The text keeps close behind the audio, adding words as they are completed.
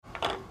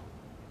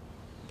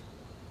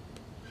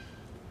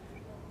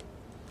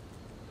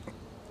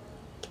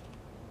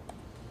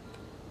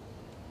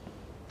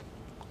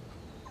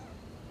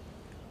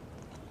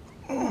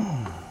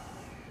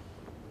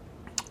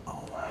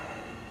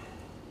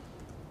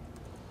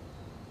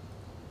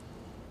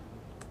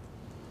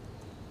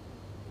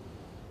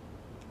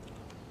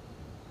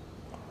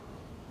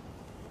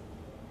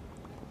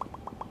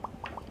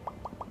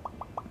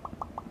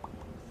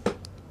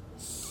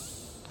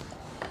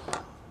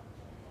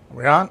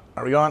we on?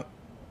 Are we on?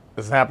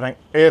 Is it happening?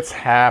 It's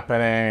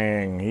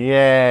happening.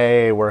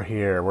 Yay, we're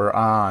here. We're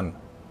on.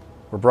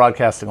 We're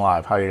broadcasting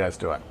live. How are you guys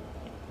doing?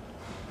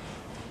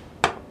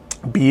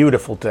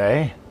 Beautiful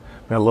day.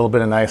 Got a little bit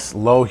of nice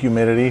low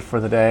humidity for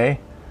the day.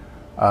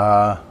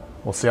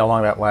 We'll see how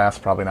long that lasts.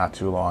 Probably not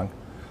too long.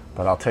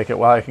 But I'll take it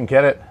while I can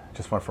get it.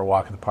 Just went for a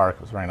walk in the park.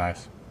 It was very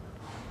nice.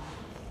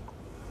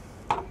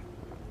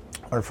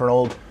 Went for an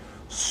old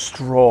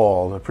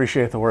stroll.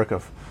 Appreciate the work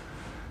of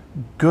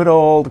good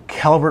old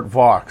Calvert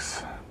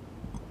Vaux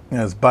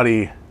and his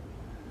buddy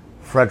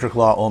Frederick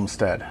Law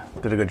Olmsted.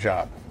 Did a good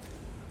job.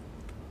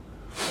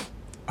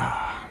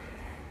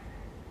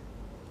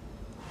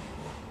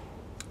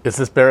 Is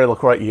this Berry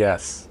LaCroix?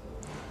 Yes.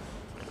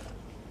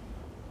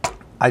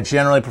 I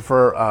generally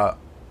prefer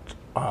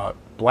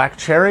black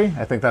cherry.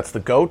 I think that's the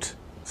GOAT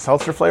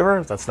seltzer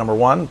flavor. That's number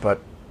one, but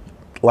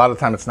a lot of the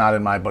time it's not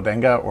in my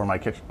bodega or my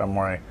kitchen,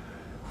 or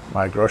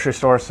my grocery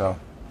store, so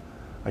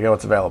I get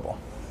what's available.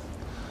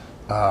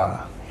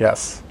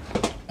 Yes,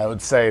 I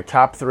would say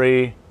top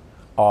three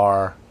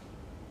are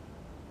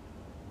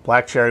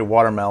black cherry,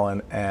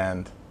 watermelon,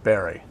 and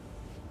berry.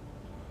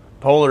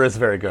 Polar is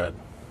very good.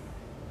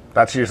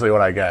 That's usually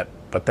what I get,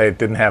 but they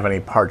didn't have any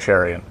hard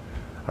cherry, and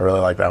I really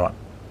like that one.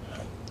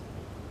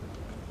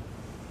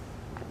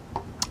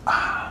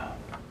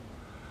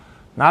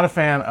 Not a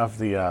fan of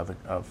the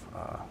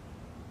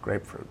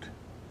grapefruit.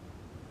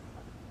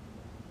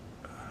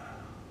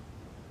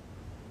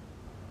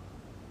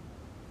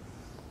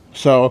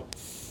 So,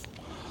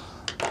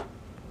 I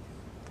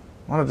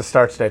wanted to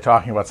start today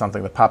talking about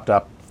something that popped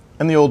up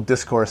in the old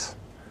discourse.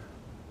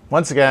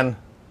 Once again,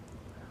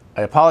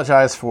 I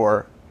apologize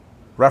for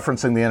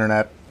referencing the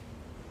internet.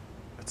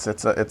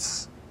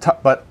 It's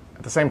tough, but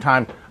at the same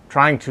time,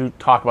 trying to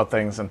talk about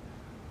things, and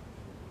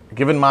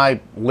given my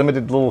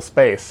limited little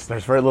space,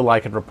 there's very little I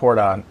could report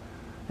on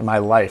in my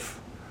life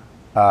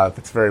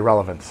that's very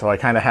relevant. So I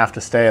kind of have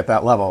to stay at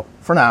that level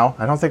for now.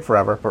 I don't think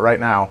forever, but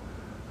right now,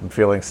 I'm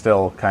feeling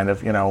still kind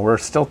of, we're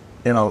still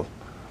in a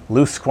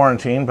loose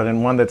quarantine, but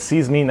in one that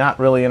sees me not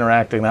really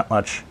interacting that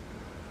much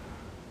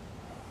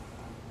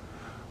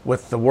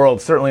with the world,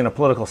 certainly in a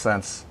political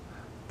sense.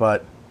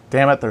 But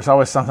damn it, there's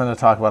always something to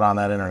talk about on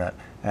that internet.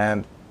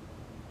 And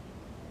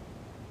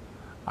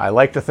I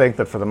like to think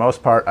that for the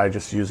most part, I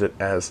just use it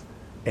as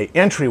an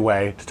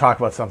entryway to talk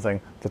about something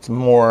that's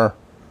more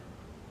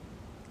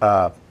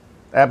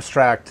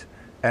abstract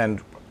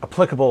and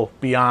applicable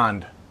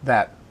beyond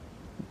that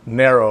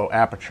narrow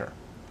aperture.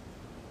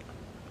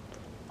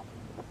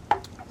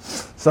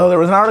 So there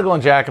was an article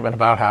in Jacobin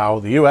about how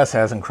the U.S.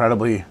 has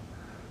incredibly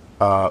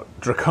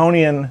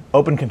draconian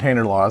open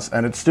container laws,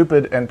 and it's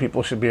stupid, and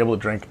people should be able to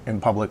drink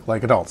in public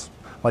like adults,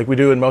 like we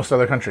do in most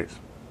other countries.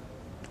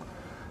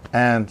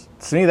 And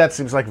to me, that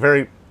seems like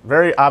very,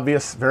 very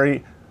obvious,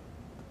 very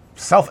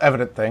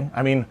self-evident thing.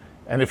 I mean,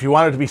 and if you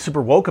wanted to be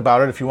super woke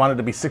about it, if you wanted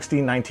to be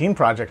 1619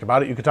 Project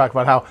about it, you could talk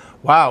about how,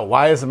 wow,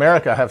 why does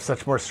America have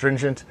such more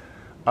stringent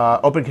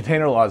open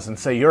container laws than,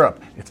 say, Europe?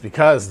 It's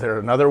because they're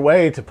another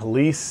way to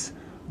police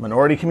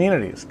minority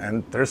communities.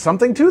 And there's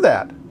something to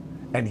that.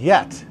 And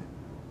yet,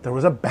 there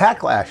was a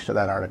backlash to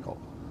that article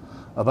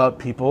about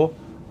people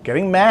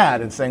getting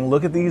mad and saying,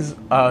 look at these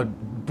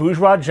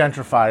bourgeois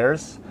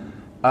gentrifiers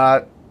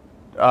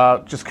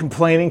just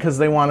complaining because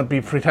they want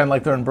to pretend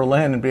like they're in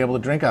Berlin and be able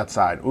to drink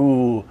outside.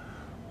 Ooh,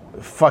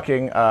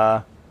 fucking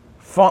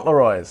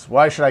Fauntleroys.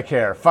 Why should I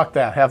care? Fuck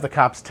that. Have the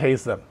cops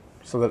tase them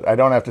so that I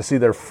don't have to see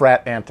their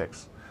frat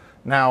antics.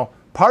 Now,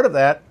 part of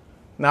that,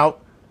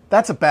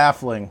 that's a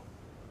baffling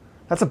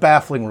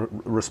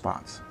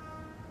response.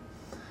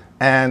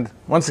 And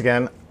once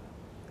again,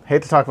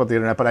 hate to talk about the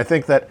internet, but I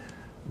think that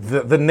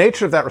the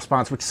nature of that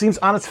response, which seems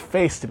on its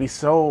face to be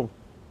so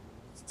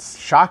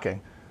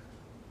shocking,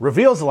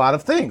 reveals a lot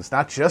of things,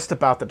 not just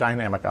about the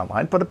dynamic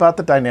online, but about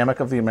the dynamic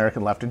of the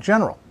American left in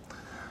general.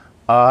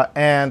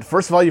 And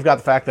first of all, you've got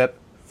the fact that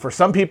for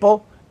some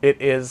people,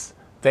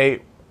 they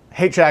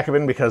hate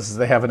Jacobin because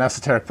they have an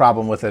esoteric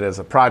problem with it as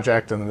a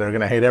project, and they're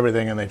going to hate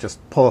everything, and they just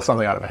pull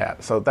something out of a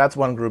hat. So that's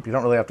one group. You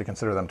don't really have to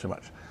consider them too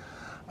much.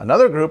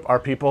 Another group are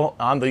people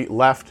on the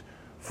left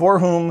for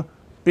whom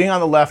being on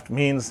the left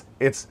means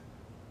if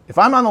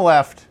I'm on the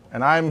left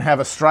and I have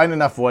a strident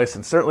enough voice,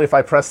 and certainly if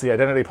I press the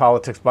identity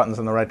politics buttons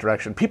in the right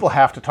direction, people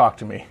have to talk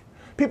to me.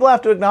 People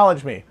have to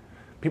acknowledge me.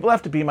 People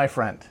have to be my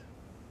friend.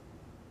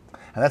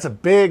 And that's a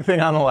big thing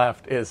on the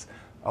left, is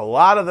a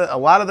lot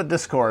of the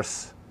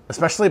discourse,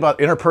 especially about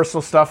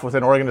interpersonal stuff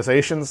within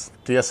organizations,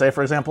 DSA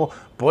for example,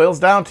 boils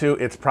down to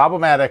it's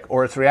problematic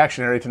or it's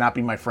reactionary to not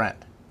be my friend.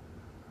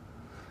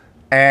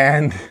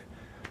 And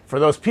for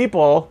those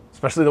people,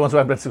 especially the ones who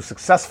have been so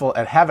successful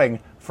at having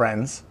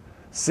friends,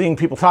 seeing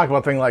people talk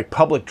about things like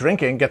public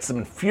drinking gets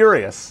them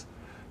furious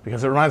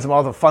because it reminds them of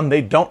all the fun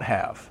they don't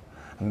have.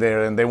 And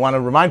they want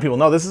to remind people,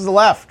 no, this is the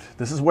left.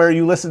 This is where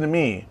you listen to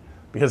me.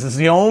 Because it's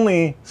the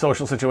only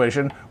social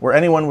situation where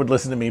anyone would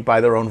listen to me by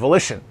their own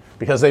volition,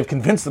 because they've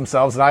convinced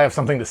themselves that I have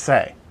something to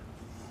say.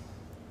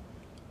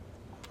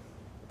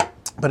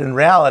 But in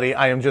reality,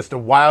 I am just a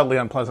wildly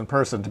unpleasant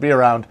person to be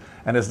around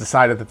and has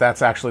decided that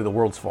that's actually the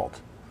world's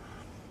fault.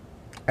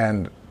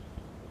 And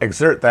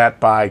exert that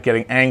by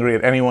getting angry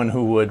at anyone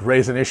who would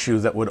raise an issue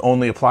that would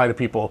only apply to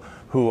people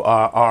who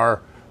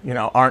aren't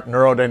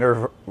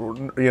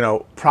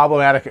neurodivergent,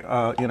 problematic,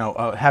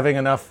 having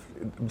enough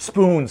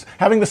spoons,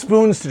 having the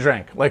spoons to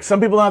drink. Like,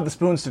 some people don't have the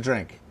spoons to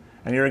drink,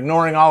 and you're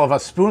ignoring all of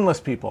us spoonless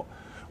people,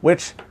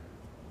 which,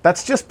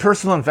 that's just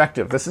personal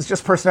invective. This is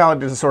just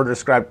personality disorder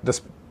described,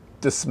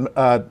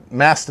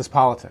 masked as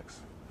politics.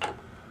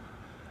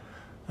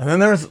 And then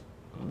there's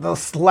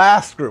this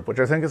last group, which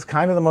I think is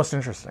kind of the most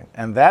interesting,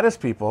 and that is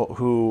people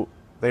who,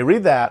 they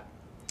read that,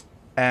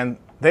 and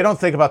they don't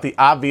think about the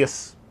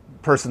obvious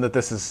person that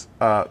this is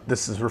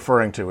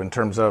referring to in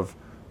terms of,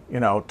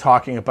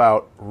 talking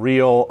about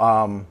real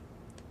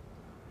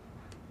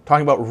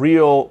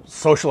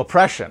social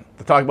oppression.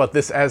 They're talking about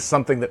this as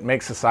something that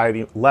makes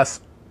society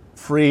less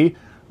free,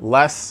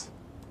 less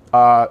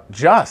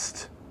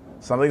just,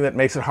 something that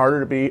makes it harder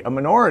to be a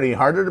minority,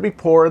 harder to be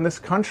poor in this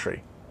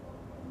country.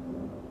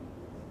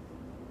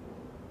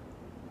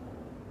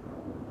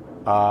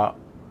 But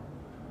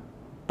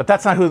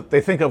that's not who they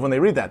think of when they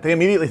read that. They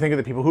immediately think of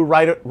the people who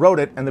wrote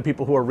it and the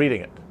people who are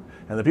reading it.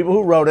 And the people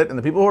who wrote it and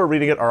the people who are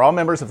reading it are all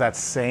members of that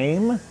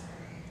same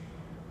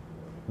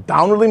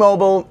downwardly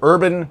mobile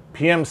urban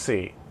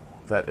PMC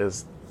that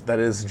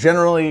is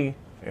generally,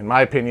 in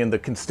my opinion, the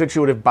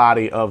constitutive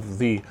body of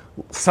the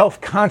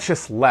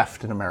self-conscious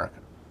left in America.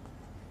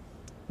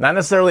 Not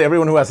necessarily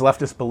everyone who has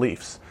leftist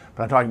beliefs,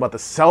 but I'm talking about the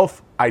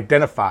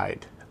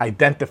self-identified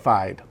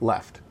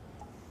left.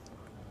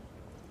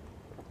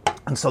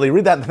 And so they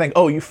read that and think,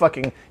 oh, you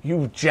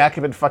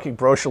Jacobin fucking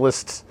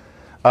brocialists,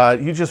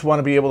 you just want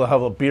to be able to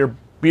have a beer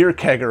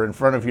kegger in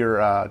front of your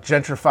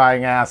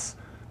gentrifying ass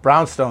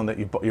brownstone that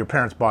your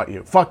parents bought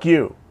you. Fuck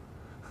you.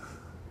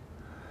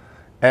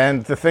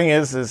 And the thing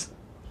is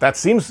that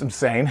seems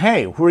insane.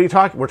 Hey, who are you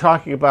talking? We're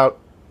talking about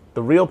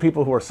the real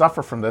people who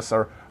suffer from this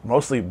are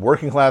mostly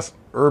working class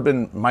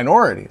urban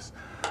minorities.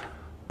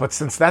 But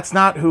since that's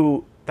not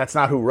who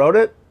wrote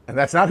it, and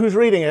that's not who's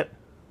reading it,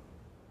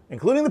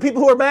 including the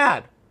people who are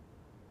mad,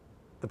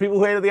 the people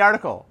who hated the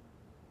article,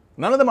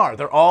 none of them are.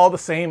 They're all the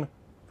same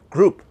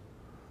group.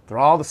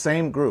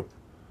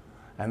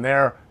 And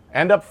they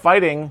end up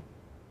fighting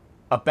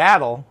a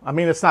battle. I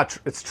mean,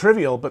 it's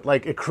trivial, but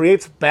like, it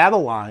creates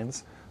battle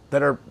lines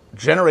that are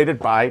generated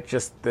by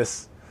just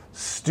this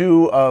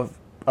stew of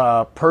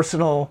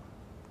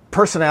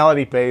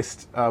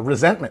personality-based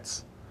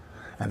resentments.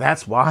 And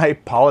that's why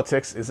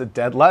politics is a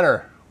dead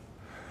letter.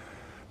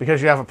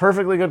 Because you have a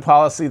perfectly good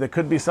policy that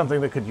could be something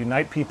that could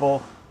unite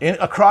people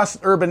across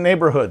urban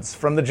neighborhoods,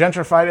 from the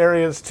gentrified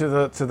areas to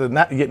the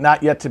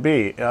not yet to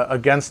be,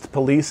 against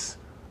police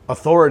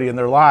authority in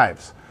their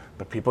lives.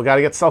 But people got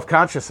to get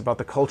self-conscious about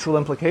the cultural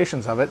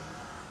implications of it,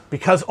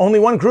 because only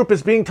one group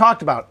is being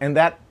talked about, and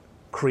that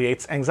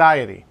creates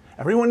anxiety.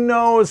 Everyone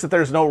knows that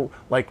there's no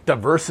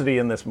diversity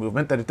in this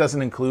movement, that it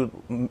doesn't include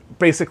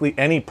basically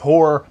any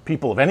poor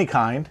people of any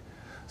kind,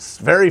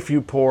 very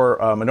few poor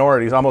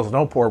minorities, almost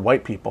no poor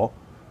white people.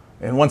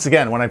 And once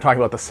again, when I'm talking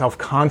about the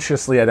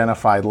self-consciously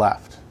identified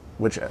left,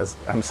 which, as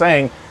I'm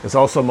saying, is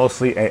also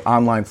mostly an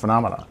online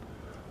phenomenon.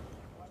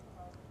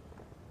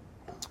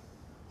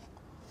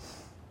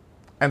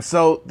 And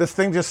so this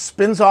thing just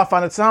spins off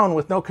on its own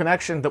with no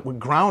connection that would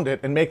ground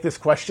it and make this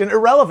question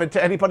irrelevant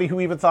to anybody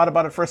who even thought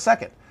about it for a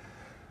second.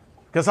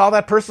 Because all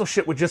that personal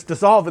shit would just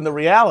dissolve in the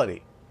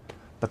reality.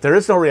 But there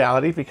is no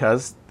reality,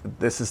 because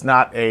this is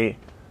not a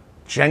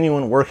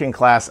genuine working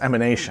class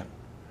emanation.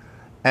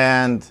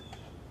 And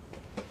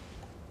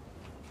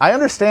I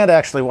understand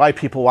actually why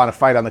people want to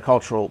fight on the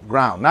cultural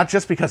ground. Not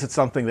just because it's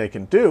something they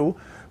can do,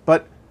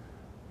 but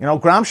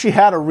Gramsci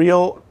had a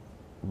real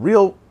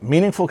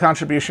meaningful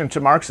contribution to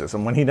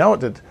Marxism when he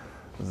noted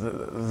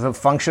the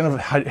function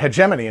of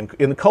hegemony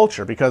in the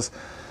culture, because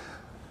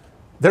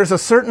there's a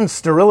certain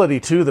sterility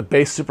to the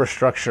base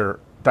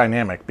superstructure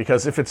dynamic,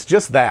 because if it's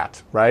just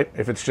that, right?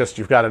 If it's just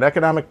you've got an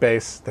economic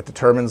base that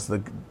determines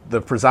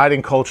the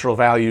presiding cultural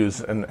values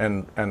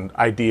and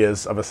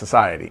ideas of a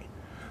society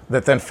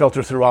that then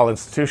filter through all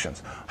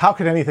institutions, how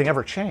could anything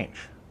ever change?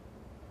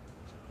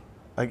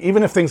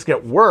 Even if things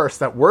get worse,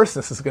 that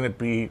worseness is going to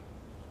be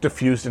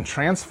diffused and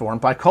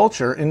transformed by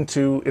culture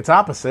into its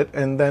opposite,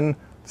 and then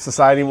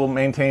society will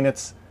maintain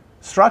its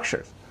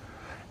structures.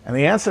 And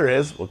the answer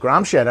is what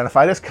Gramsci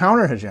identified as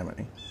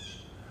counter-hegemony,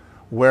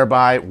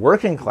 whereby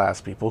working class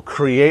people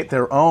create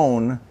their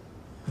own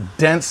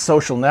dense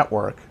social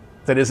network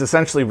that is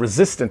essentially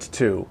resistant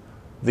to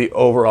the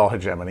overall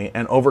hegemony,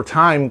 and over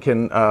time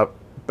can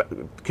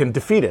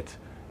defeat it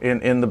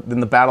in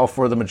the battle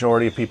for the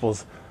majority of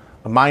people's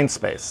mind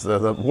space,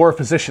 the war of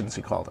positions,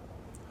 he called it.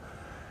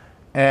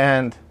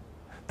 And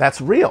that's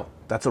real.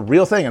 That's a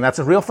real thing, and that's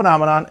a real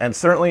phenomenon, and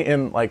certainly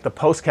in the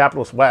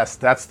post-capitalist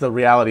West, that's the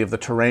reality of the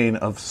terrain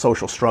of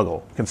social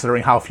struggle,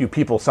 considering how few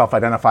people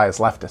self-identify as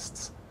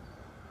leftists.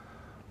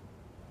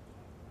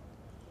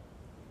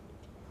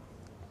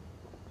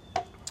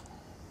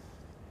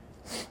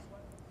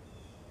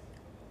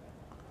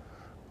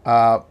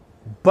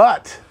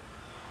 But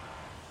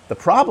the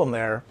problem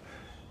there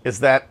is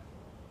that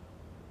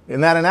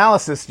in that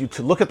analysis,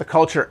 to look at the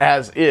culture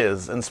as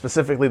is, and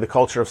specifically the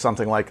culture of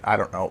something like, I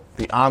don't know,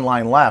 the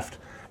online left,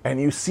 and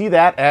you see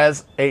that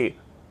as an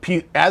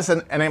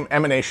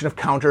emanation of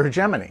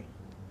counter-hegemony.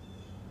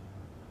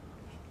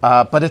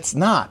 But it's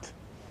not.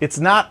 It's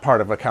not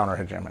part of a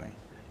counter-hegemony.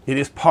 It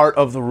is part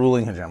of the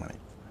ruling hegemony,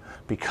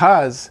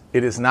 because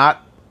it is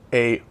not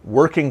a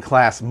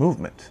working-class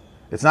movement.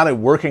 It's not a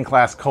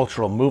working-class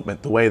cultural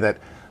movement the way that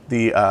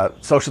the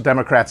Social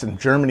Democrats in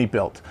Germany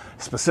built,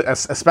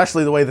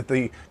 especially the way that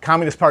the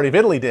Communist Party of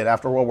Italy did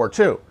after World War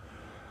II.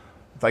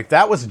 Like,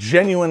 that was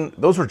genuine.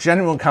 Those were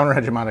genuine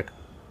counter-hegemonic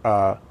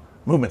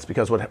movements,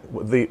 because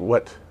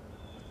what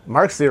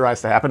Marx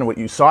theorized to happen, and what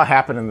you saw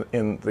happen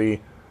in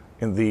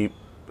the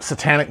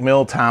satanic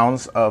mill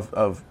towns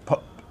of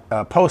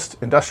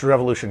post-industrial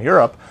revolution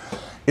Europe,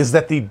 is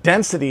that the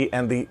density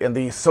and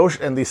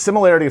the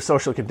similarity of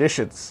social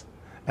conditions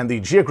and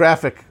the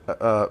geographic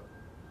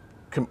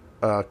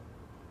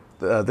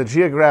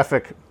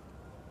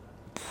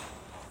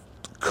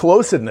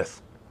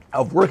closeness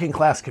of working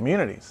class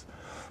communities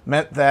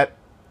meant that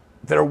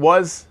there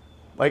was,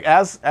 like,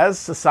 as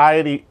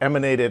society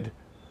emanated,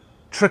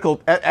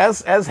 trickled,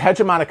 as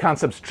hegemonic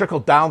concepts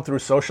trickled down through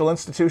social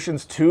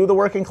institutions to the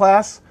working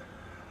class,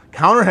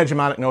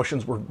 counter-hegemonic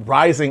notions were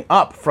rising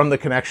up from the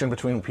connection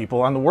between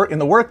people in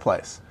the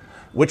workplace,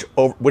 which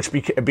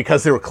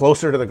because they were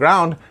closer to the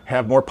ground,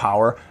 have more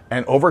power,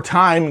 and over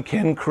time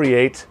can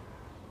create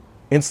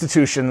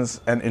institutions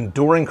and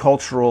enduring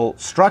cultural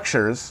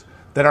structures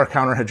that are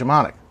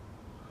counter-hegemonic.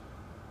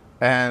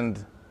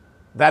 And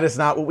that is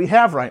not what we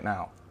have right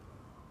now.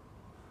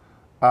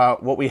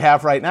 What we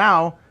have right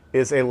now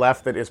is a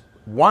left that is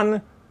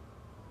one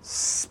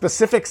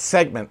specific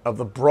segment of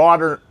the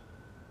broader,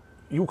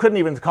 you couldn't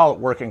even call it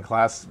working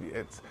class.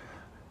 It's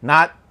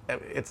not,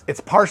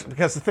 it's partial,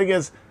 because the thing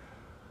is,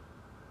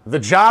 the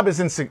job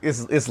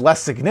is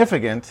less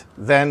significant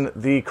than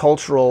the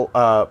cultural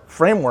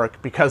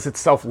framework, because it's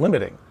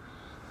self-limiting.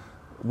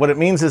 What it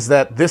means is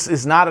that this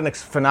is not a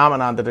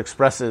phenomenon that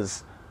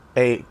expresses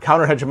a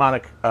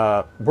counter-hegemonic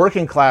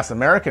working class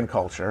American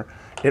culture.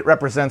 It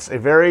represents a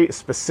very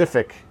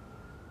specific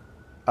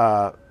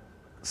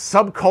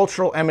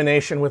subcultural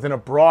emanation within a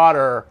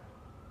broader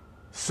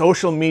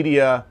social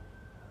media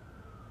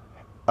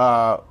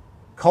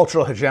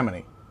cultural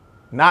hegemony,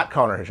 not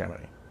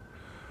counter-hegemony.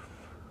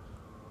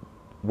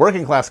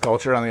 Working class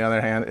culture, on the other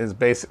hand, is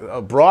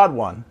a broad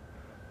one,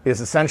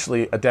 is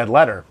essentially a dead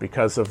letter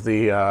because of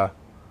the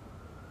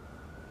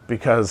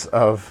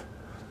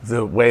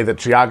way that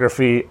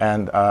geography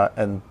and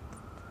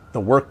the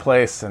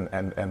workplace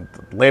and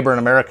labor in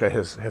America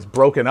has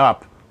broken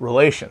up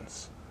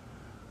relations,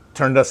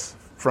 turned us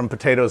from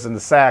potatoes in the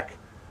sack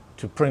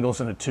to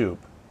Pringles in a tube.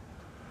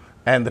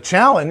 And the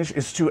challenge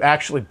is to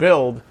actually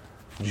build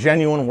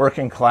genuine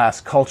working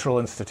class cultural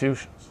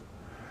institutions,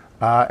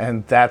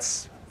 and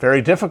that's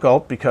very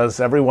difficult, because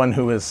everyone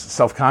who is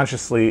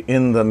self-consciously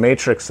in the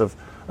matrix of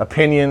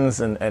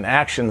opinions and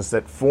actions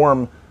that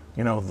form,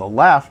 the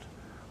left,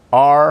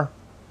 are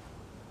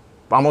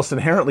almost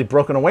inherently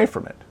broken away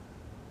from it.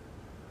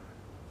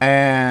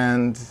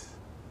 And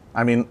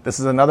I mean, this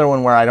is another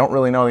one where I don't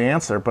really know the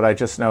answer, but I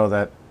just know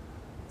that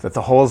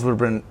the holes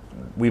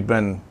we've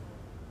been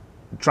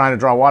trying to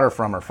draw water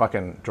from are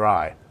fucking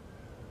dry.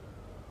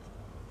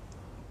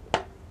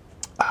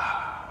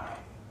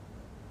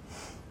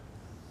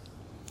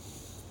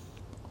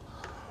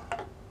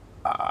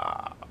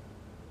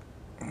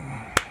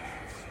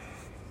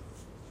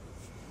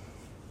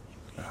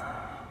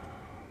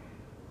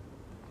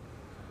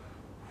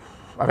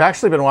 I've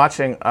actually been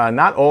watching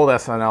not old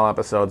SNL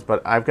episodes,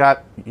 but I've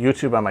got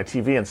YouTube on my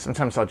TV, and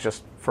sometimes I'll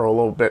just, for a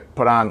little bit,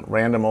 put on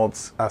random old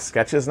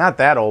sketches. Not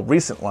that old,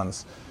 recent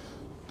ones,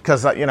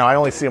 because I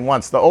only see them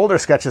once. The older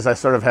sketches I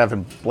sort of have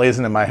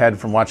emblazoned in my head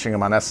from watching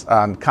them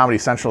on Comedy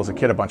Central as a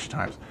kid a bunch of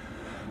times.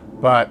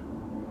 But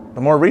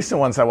the more recent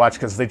ones I watch,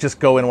 because they just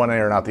go in one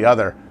ear and out the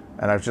other,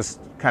 and I've just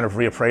kind of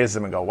reappraised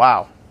them and go,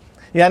 wow.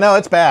 Yeah, no,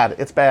 it's bad.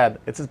 It's bad.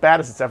 It's as bad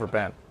as it's ever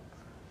been.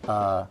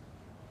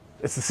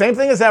 It's the same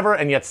thing as ever,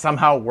 and yet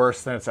somehow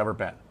worse than it's ever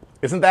been.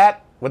 Isn't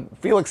that what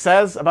Felix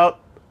says about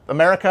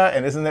America?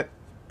 And isn't it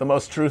the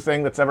most true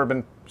thing that's ever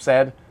been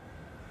said?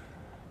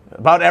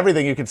 About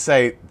everything you could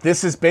say,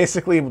 this is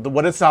basically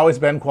what it's always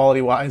been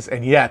quality-wise,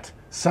 and yet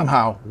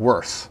somehow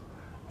worse.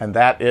 And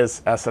that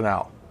is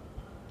SNL.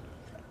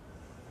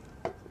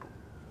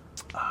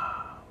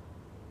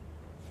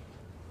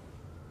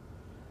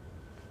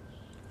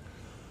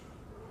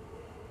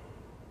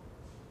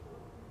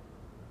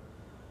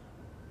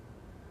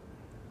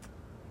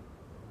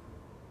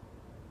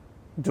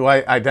 Do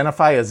I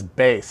identify as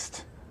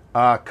based?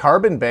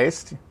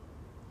 Carbon-based.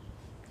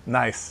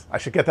 Nice. I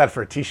should get that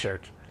for a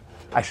T-shirt.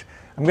 I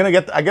gotta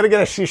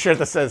get a T-shirt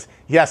that says,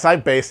 "Yes,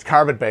 I'm based,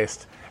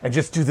 carbon-based," and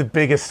just do the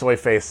biggest soy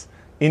face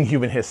in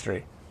human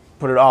history.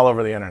 Put it all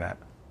over the internet.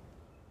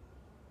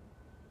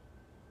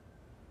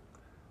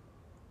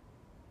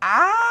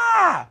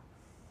 Ah!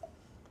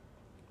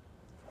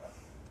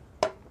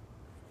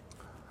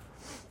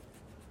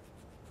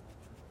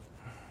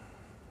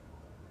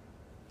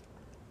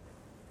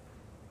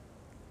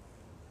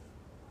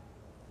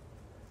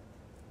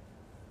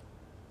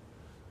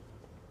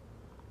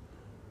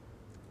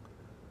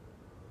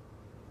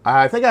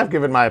 I think I've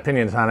given my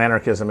opinions on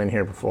anarchism in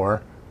here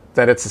before,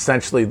 that it's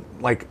essentially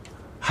like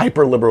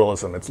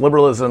hyper-liberalism. It's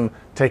liberalism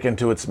taken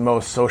to its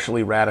most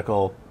socially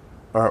radical,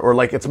 or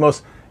like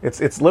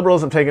it's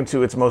liberalism taken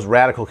to its most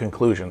radical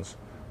conclusions,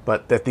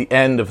 but at the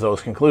end of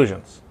those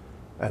conclusions.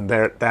 And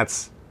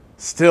that's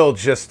still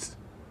just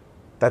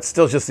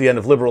the end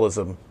of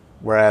liberalism,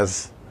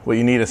 whereas what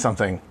you need is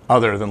something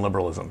other than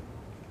liberalism.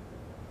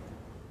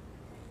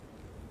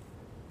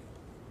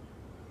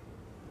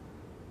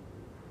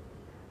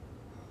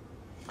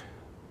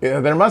 Yeah,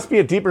 there must be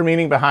a deeper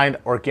meaning behind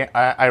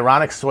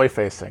ironic soy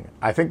facing.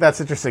 I think that's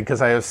interesting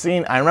because I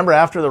remember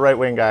after the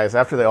right-wing guys,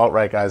 after the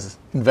alt-right guys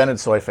invented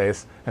soy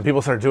face, and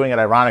people start doing it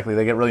ironically,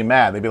 they get really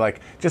mad. They'd be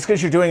like, just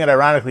because you're doing it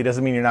ironically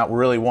doesn't mean you're not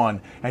really one.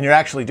 And you're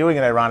actually doing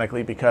it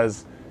ironically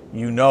because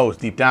you know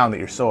deep down that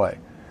you're soy.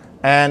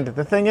 And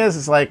the thing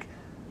is like,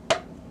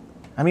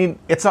 I mean,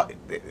 it's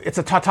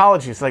a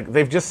tautology. It's like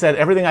they've just said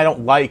everything I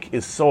don't like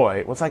is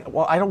soy. Well, it's like,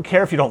 well, I don't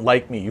care if you don't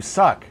like me. You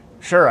suck.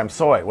 Sure, I'm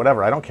soy.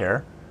 Whatever. I don't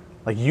care.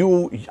 Like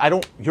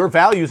your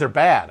values are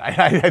bad.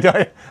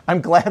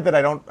 I'm glad that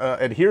I don't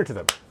adhere to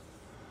them.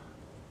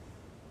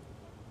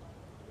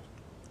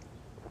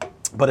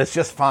 But it's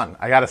just fun.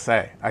 I gotta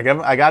say, I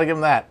gotta give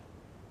them that.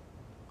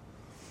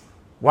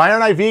 Why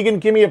aren't I vegan?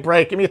 Give me a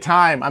break. Give me a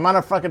time. I'm on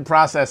a fucking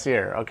process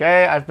here.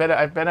 Okay, I've been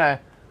a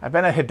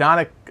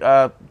hedonic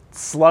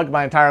slug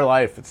my entire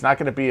life. It's not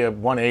gonna be a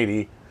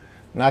 180.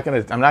 I'm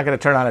not gonna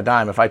turn on a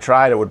dime. If I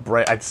tried, it would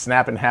break. I'd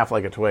snap in half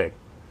like a twig.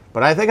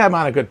 But I think I'm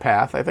on a good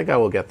path. I think I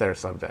will get there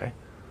someday.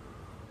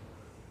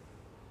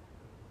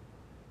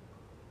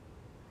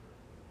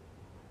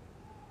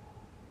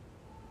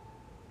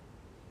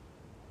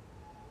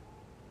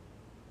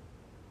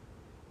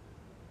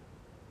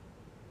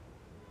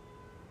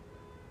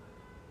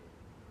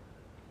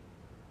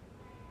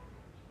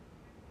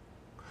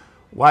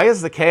 Why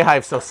is the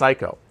K-Hive so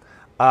psycho?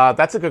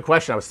 That's a good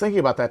question. I was thinking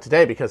about that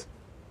today because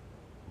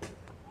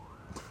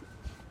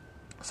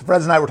some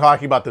friends and I were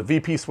talking about the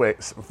Veep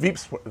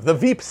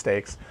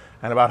stakes,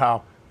 and about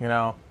how,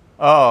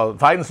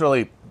 Biden's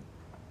really,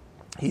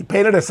 he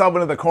painted himself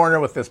into the corner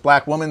with this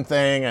black woman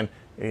thing, and,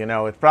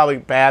 it's probably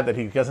bad that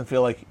he doesn't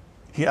feel like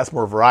he has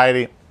more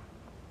variety.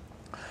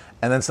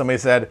 And then somebody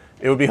said,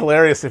 it would be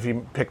hilarious if he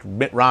picked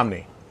Mitt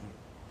Romney.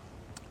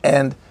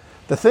 And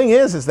the thing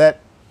is that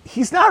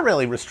he's not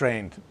really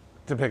restrained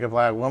to pick a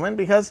black woman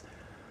because,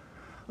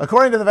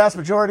 according to the vast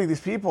majority of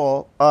these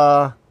people,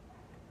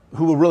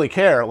 who will really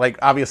care, like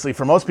obviously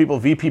for most people,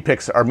 VP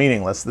picks are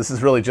meaningless. This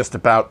is really just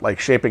about like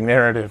shaping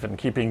narrative and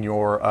keeping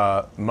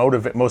your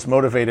most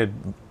motivated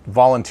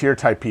volunteer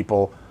type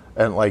people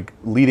and like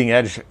leading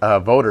edge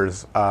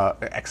voters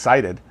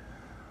excited.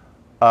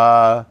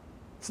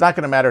 It's not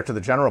going to matter to the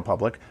general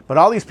public, but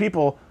all these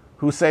people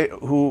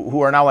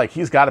who are now like,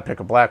 he's got to pick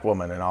a black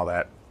woman and all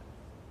that.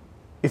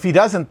 If he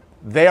doesn't,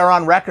 they are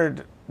on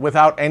record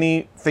without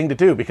anything to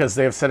do because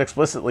they have said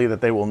explicitly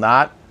that they will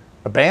not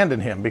abandon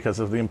him because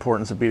of the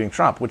importance of beating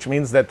Trump, which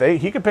means that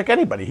he could pick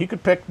anybody. He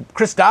could pick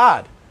Chris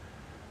Dodd,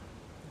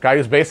 guy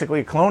who's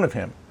basically a clone of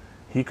him.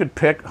 He could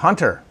pick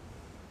Hunter.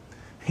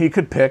 He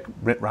could pick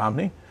Mitt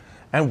Romney.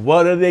 And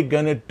what are they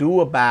going to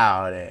do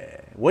about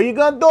it? What are you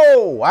going to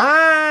do?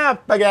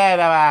 Forget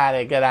about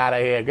it. Get out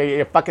of here. Get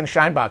your fucking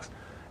shine box.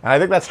 And I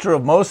think that's true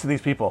of most of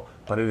these people,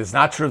 but it is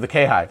not true of the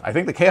K-Hive. I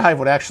think the K-Hive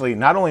would actually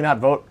not only not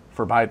vote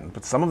for Biden,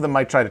 but some of them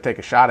might try to take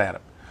a shot at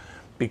him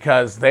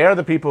because they are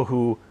the people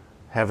who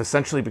have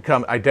essentially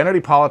become identity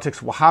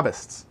politics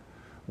Wahhabists,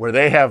 where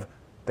they have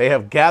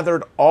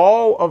gathered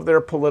all of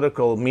their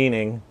political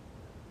meaning,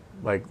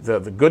 like the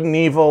good and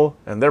evil,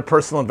 and their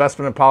personal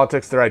investment in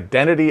politics, their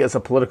identity as a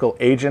political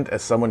agent,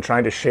 as someone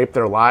trying to shape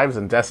their lives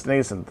and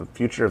destinies and the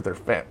future of their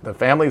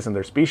families and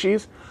their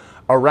species,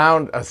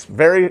 around a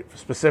very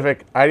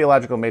specific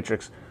ideological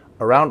matrix,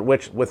 around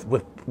which,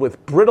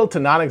 with brittle to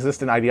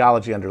non-existent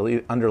ideology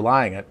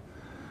underlying it,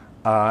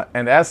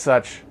 and as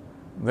such,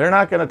 they're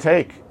not going to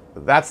take.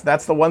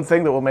 That's the one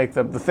thing that will make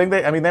them the thing.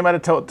 They might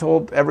have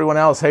told everyone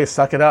else, hey,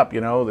 suck it up.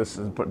 This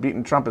is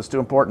beating Trump is too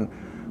important.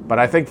 But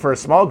I think for a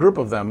small group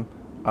of them,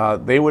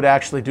 they would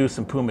actually do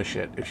some Puma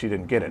shit if she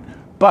didn't get it.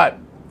 But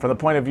from the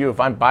point of view,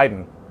 if I'm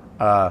Biden,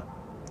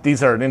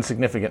 these are an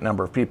insignificant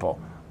number of people.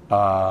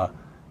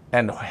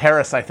 And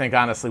Harris, I think,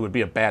 honestly, would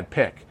be a bad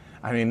pick.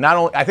 I mean, not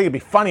only I think it'd be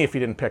funny if he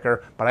didn't pick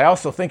her, but I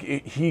also think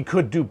he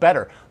could do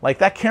better. Like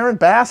that Karen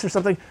Bass or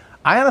something.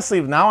 I honestly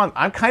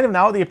I'm kind of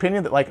now of the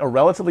opinion that like a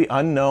relatively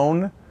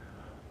unknown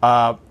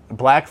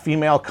black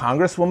female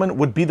congresswoman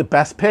would be the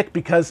best pick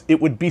because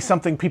it would be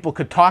something people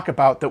could talk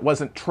about that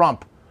wasn't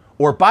Trump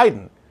or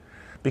Biden,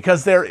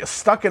 because they're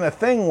stuck in a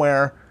thing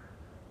where,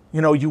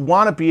 you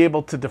want to be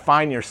able to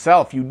define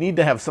yourself. You need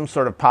to have some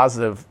sort of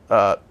positive,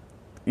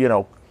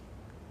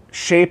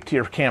 shape to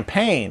your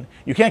campaign.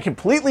 You can't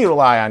completely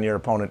rely on your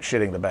opponent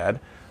shitting the bed.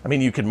 I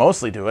mean, you can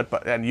mostly do it,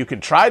 and you can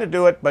try to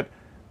do it, but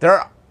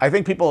I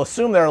think people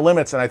assume there are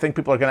limits, and I think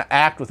people are going to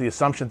act with the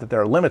assumption that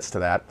there are limits to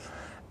that.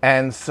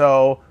 And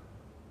so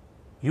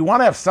you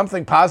want to have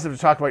something positive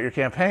to talk about your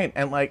campaign.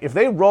 And like if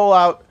they roll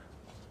out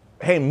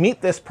hey,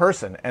 meet this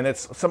person, and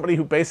it's somebody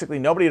who basically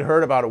nobody had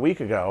heard about a week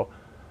ago,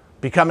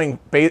 becoming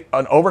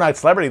an overnight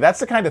celebrity, that's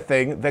the kind of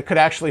thing that could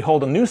actually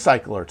hold a news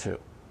cycle or two.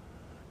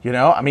 You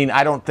know, I mean,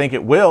 I don't think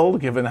it will,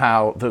 given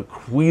how the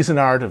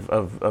Cuisinart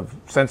of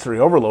sensory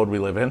overload we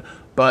live in,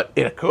 but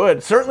it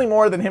could. Certainly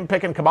more than him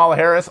picking Kamala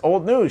Harris.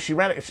 Old news. She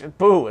ran it.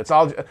 Boo. It's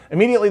all.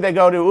 Immediately they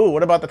go to, ooh,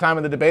 what about the time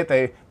in the debate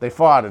they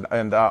fought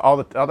and all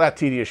that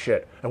tedious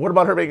shit. And what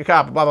about her being a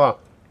cop? Blah, blah,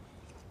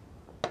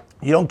 blah.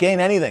 You don't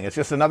gain anything. It's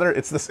just another,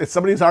 it's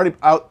somebody who's already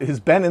out, who's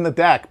been in the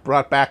deck,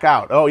 brought back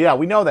out. Oh, yeah,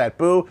 we know that.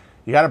 Boo.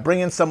 You got to bring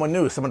in someone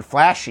new, someone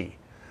flashy,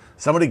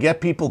 someone to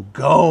get people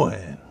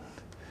going.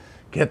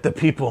 Get the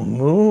people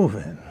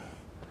moving.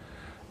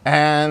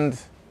 And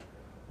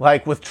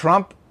like with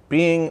Trump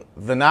being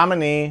the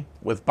nominee,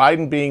 with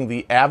Biden being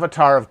the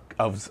avatar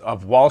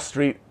of Wall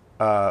Street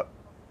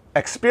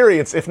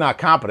experience, if not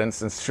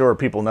competence, and sure,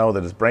 people know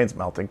that his brain's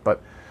melting,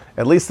 but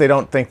at least they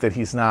don't think that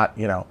he's not,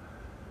 you know,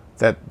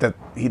 that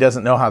he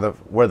doesn't know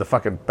where the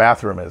fucking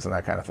bathroom is and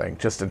that kind of thing,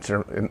 just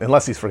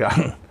unless he's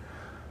forgotten.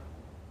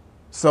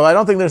 So I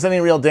don't think there's any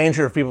real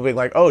danger of people being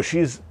like, oh,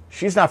 she's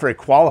not very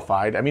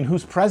qualified. I mean,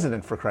 who's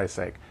president, for Christ's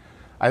sake?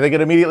 I think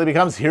it immediately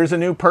becomes, here's a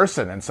new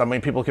person, and so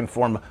many people can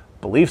form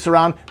beliefs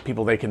around,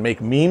 people they can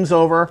make memes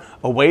over,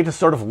 a way to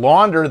sort of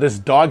launder this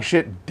dog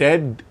shit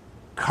dead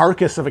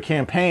carcass of a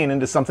campaign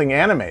into something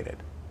animated.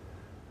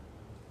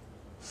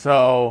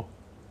 So,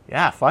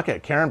 yeah, fuck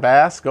it. Karen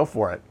Bass, go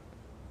for it.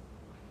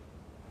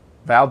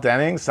 Val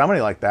Denning, somebody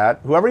like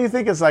that. Whoever you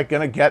think is like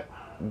going to get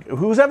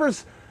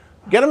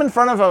them in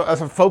front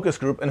of a focus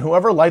group, and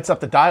whoever lights up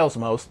the dials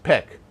most,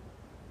 pick.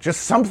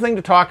 Just something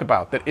to talk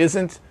about that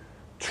isn't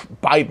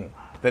Biden,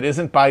 that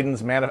isn't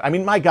Biden's I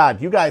mean, my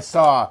God, you guys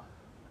saw,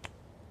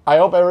 I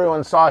hope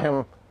everyone saw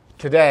him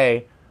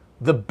today,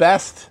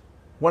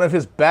 one of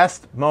his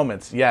best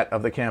moments yet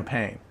of the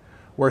campaign,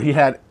 where he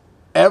had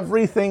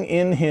everything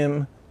in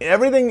him,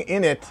 everything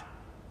in it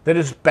that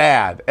is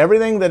bad,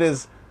 everything that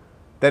is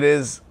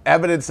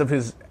evidence of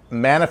his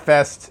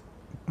manifest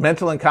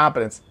mental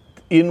incompetence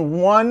in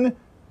 1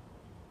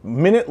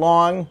 minute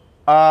long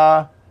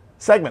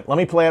segment. Let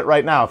me play it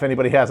right now if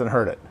anybody hasn't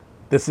heard it.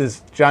 This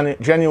is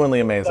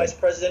genuinely amazing. Vice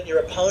President, your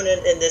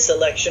opponent in this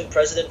election,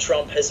 President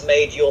Trump, has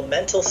made your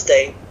mental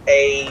state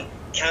a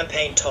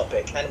campaign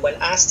topic. And when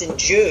asked in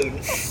June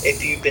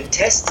if you've been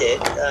tested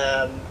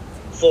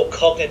for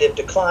cognitive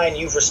decline,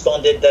 you've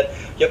responded that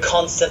you're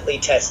constantly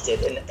tested.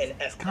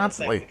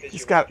 Constantly.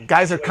 He's got,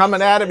 guys are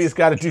coming at him. He's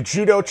got to do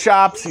judo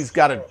chops. He's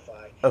got to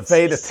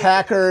evade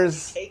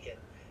attackers.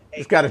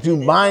 He's got to do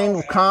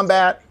mind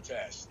combat.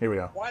 Here we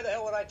go. Why the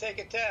hell would I take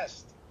a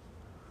test?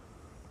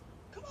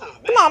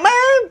 Come on,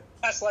 man.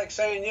 That's like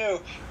saying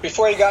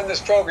before you got in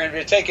this program,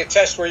 you take a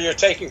test where you're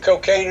taking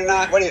cocaine or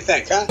not. What do you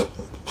think, huh?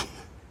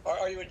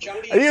 Are you a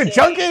junkie? Are you a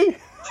junkie?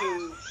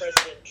 To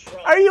President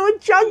Trump, are you a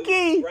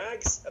junkie? Who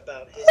brags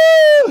about his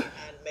and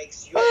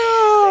makes your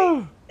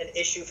state an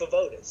issue for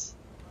voters.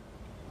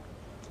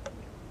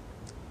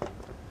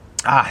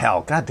 Ah,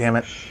 hell. God damn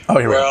it. Oh,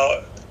 here we go.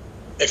 Well,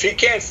 if he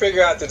can't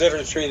figure out the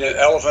difference between an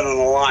elephant and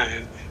a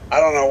lion, I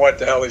don't know what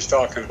the hell he's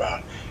talking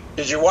about.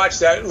 Did you watch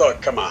that?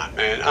 Look, come on,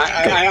 man.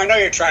 I know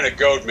you're trying to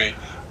goad me,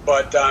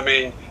 but I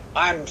mean,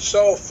 I'm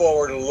so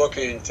forward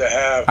looking to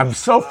have. I'm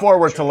so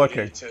forward to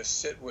looking to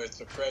sit with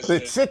the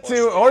president. Sit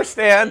to or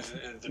stand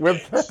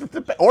with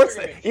or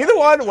either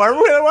one,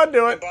 whatever one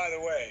do it. And by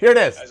the way, here it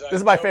is. This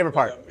is my favorite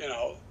part.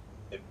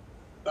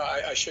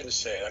 I shouldn't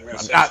say it. I'm going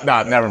to say it.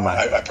 No, never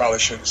mind. I probably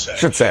shouldn't say it.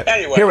 Should say it.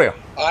 Anyway, here we go.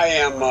 I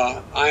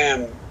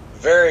am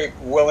very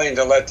willing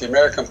to let the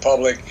American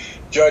public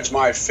judge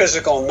my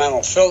physical and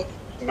mental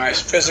my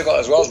physical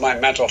as well as my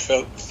mental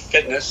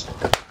fitness.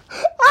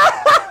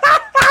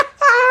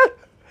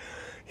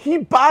 He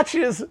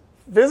botches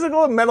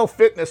physical and mental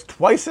fitness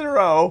twice in a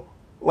row,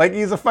 like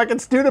he's a fucking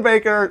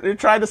Studebaker you're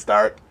trying to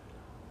start.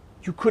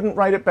 You couldn't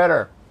write it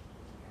better.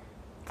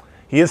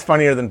 He is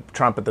funnier than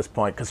Trump at this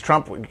point, because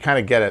Trump, you kind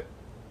of get it.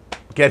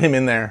 Get him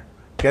in there.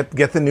 Get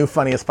the new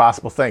funniest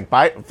possible thing.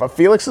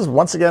 Felix is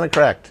once again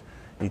correct.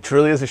 He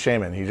truly is a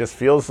shaman. He just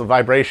feels the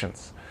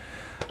vibrations.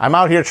 I'm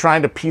out here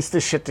trying to piece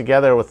this shit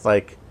together with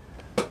like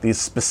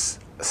these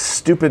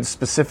stupid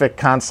specific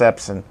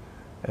concepts and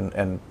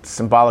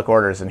symbolic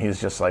orders, and he's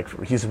just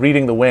like, he's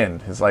reading the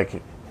wind.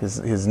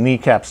 His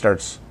kneecap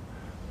starts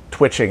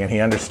twitching, and he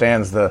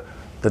understands the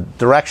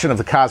direction of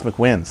the cosmic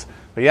winds.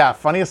 But yeah,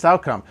 funniest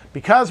outcome,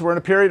 because we're in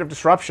a period of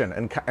disruption,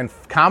 and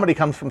comedy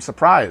comes from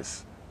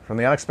surprise, from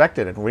the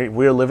unexpected, and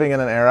we're living in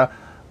an era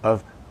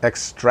of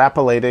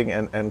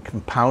extrapolating and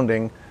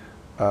compounding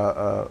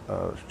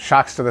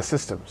shocks to the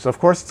system. So of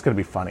course it's going to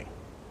be funny.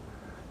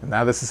 And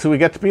now this is who we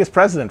get to be as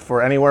president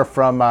for anywhere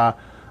from,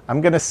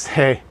 I'm going to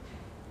say,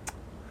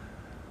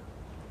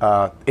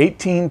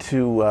 18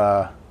 to,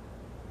 I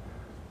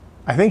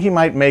think he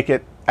might make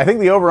it, I think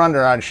the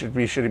over-under on should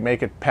he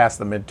make it past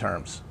the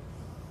midterms.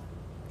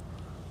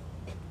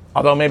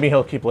 Although maybe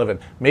he'll keep living.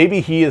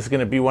 Maybe he is going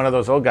to be one of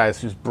those old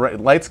guys whose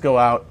lights go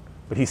out,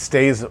 but he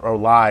stays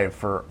alive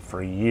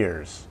for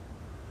years.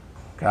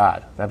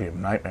 God, that'd be a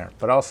nightmare.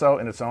 But also,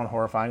 in its own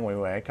horrifying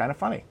way, kind of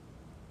funny.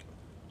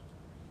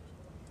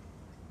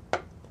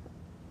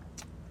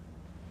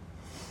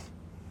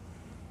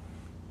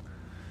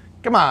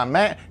 Come on,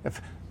 man.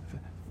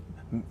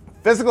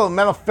 Physical and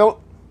mental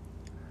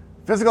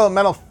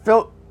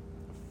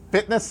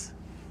fitness.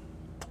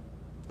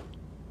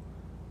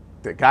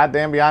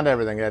 Goddamn beyond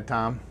everything, Ed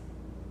Tom.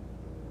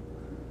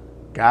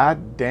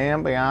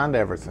 Goddamn beyond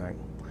everything.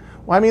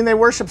 Well, I mean, they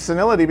worship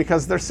senility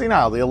because they're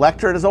senile. The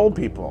electorate is old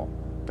people.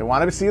 They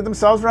want to see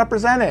themselves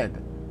represented.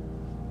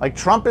 Like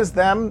Trump is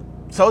them,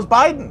 so is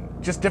Biden.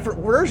 Just different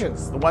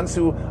versions. The ones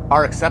who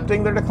are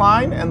accepting their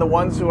decline and the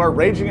ones who are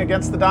raging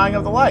against the dying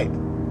of the light.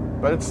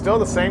 But it's still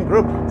the same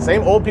group.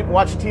 Same old people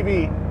watch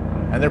TV,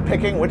 and they're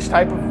picking which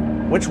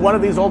one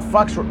of these old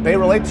fucks they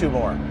relate to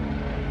more.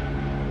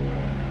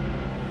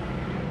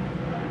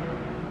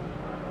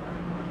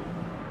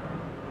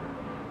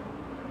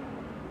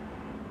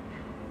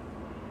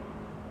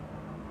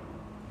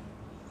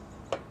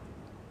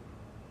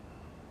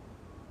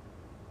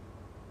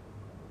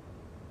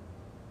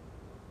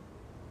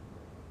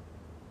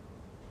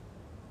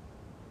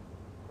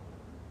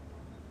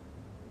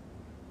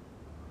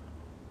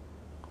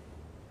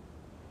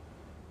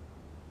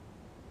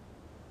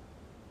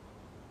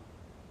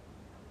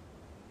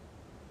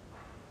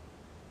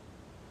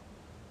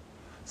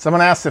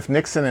 Someone asked if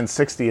Nixon in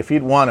 '60, if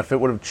he'd won, if it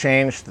would have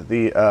changed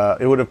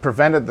it would have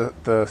prevented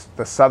the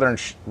Southern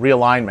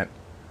realignment,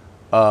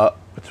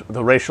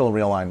 the racial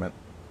realignment,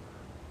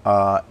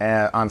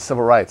 and on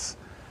civil rights.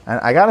 And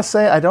I gotta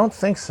say, I don't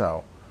think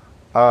so.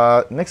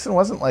 Nixon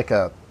wasn't like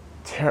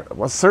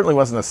certainly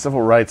wasn't a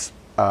civil rights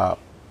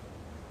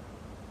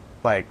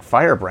like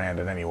firebrand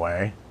in any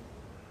way.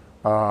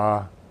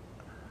 The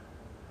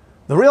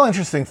real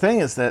interesting thing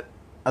is that.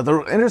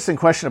 The interesting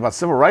question about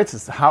civil rights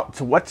is to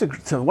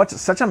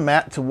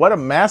what a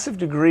massive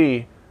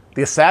degree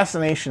the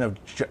assassination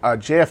of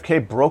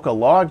JFK broke a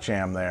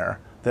logjam there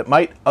that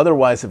might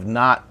otherwise have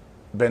not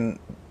been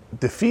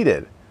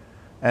defeated,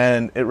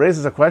 and it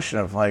raises a question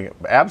of like,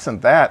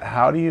 absent that,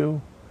 how do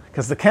you?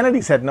 Because the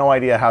Kennedys had no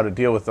idea how to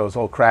deal with those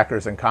old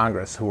crackers in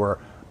Congress who were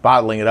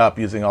bottling it up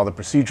using all the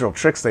procedural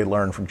tricks they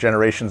learned from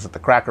generations at the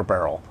Cracker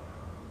Barrel.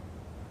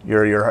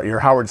 Your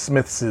Howard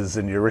Smiths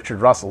and your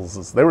Richard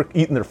Russells, they were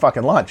eating their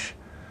fucking lunch.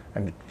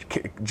 And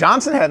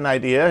Johnson had an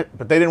idea,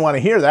 but they didn't want to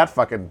hear that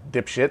fucking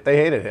dipshit. They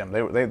hated him.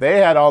 They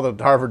had all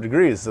the Harvard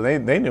degrees, so they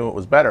knew it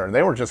was better. And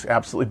they were just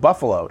absolutely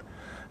buffaloed.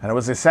 And it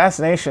was the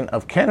assassination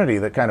of Kennedy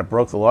that kind of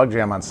broke the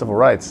logjam on civil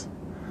rights.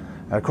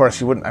 And of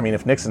course,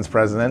 if Nixon's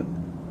president,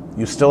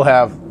 you still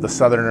have the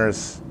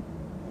Southerners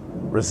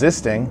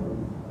resisting.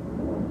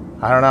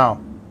 I don't know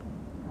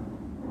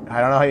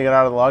how you get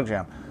out of the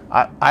logjam.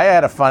 I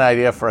had a fun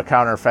idea for a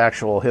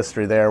counterfactual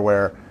history there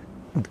where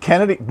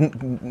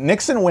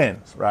Nixon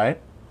wins, right?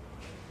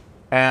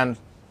 And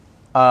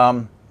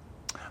when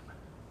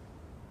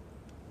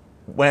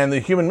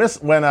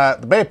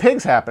the Bay of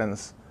Pigs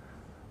happens,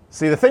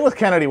 see, the thing with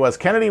Kennedy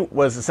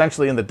was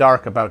essentially in the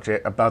dark about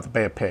the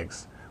Bay of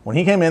Pigs. When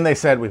he came in, they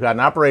said, we've got an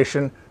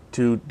operation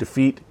to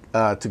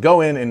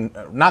go in and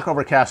knock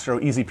over Castro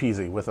easy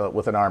peasy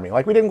with an army.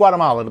 Like we did in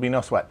Guatemala, it'll be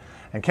no sweat.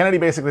 And Kennedy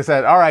basically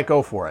said, all right,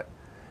 go for it.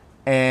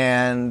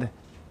 And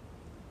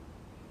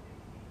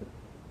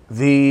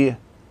the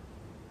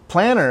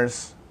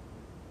planners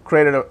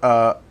created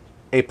a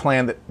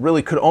plan that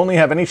really could only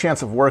have any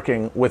chance of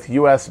working with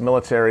U.S.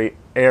 military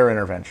air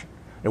intervention.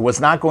 It was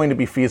not going to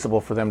be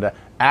feasible for them to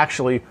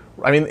actually.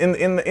 I mean,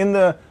 in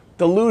the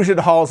deluded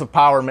halls of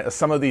power,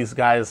 some of these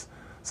guys,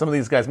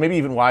 maybe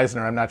even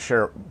Wisner, I'm not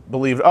sure,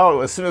 believed,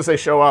 as soon as they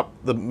show up,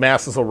 the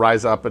masses will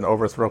rise up and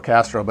overthrow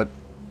Castro. But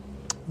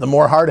the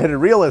more hard-headed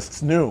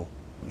realists knew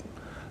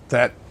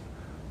that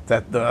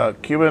the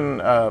Cuban,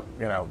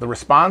 the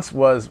response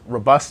was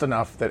robust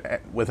enough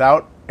that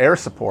without air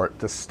support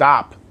to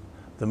stop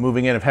the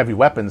moving in of heavy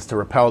weapons to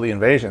repel the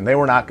invasion, they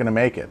were not going to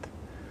make it.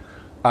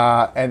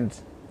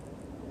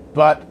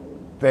 But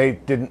they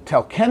didn't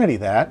tell Kennedy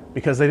that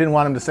because they didn't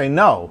want him to say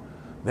no.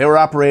 They were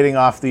operating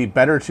off the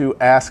better to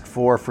ask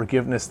for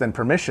forgiveness than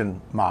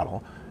permission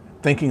model,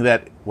 thinking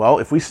that, well,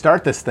 if we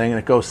start this thing and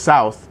it goes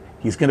south,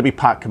 he's going to be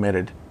pot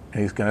committed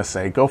and he's going to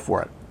say, go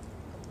for it.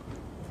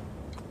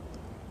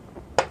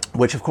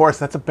 Which, of course,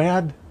 that's a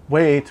bad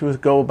way to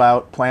go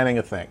about planning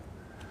a thing.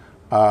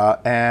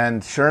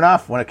 And sure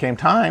enough, when it came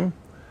time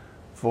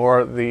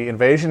for the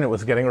invasion, it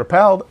was getting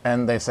repelled,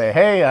 and they say,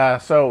 hey,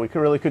 so we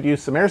could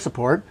use some air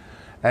support.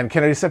 And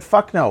Kennedy said,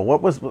 fuck no.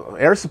 What was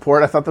air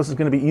support? I thought this was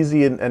going to be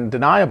easy and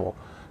deniable.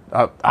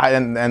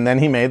 And then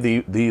he made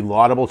the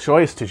laudable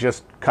choice to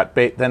just cut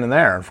bait then and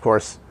there. Of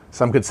course,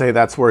 some could say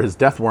that's where his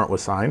death warrant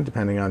was signed,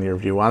 depending on your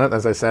view on it.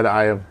 As I said,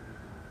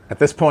 at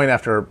this point,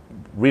 after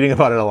reading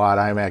about it a lot,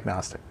 I am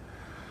agnostic.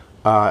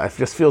 It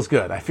just feels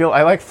good.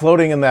 I like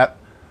floating in that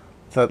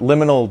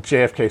liminal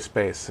JFK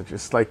space. It's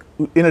just like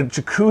in a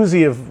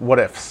jacuzzi of what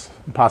ifs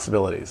and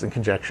possibilities and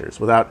conjectures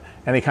without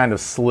any kind of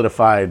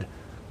solidified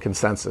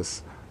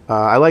consensus.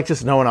 I like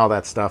just knowing all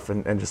that stuff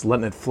and just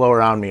letting it flow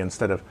around me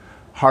instead of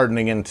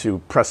hardening into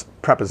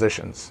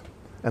prepositions.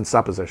 and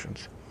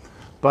suppositions.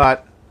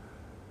 But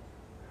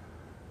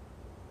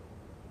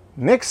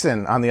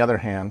Nixon, on the other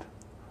hand,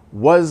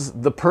 was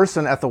the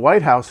person at the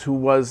White House who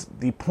was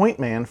the point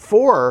man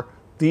for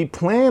the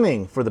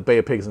planning for the Bay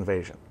of Pigs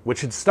invasion,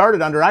 which had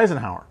started under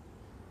Eisenhower.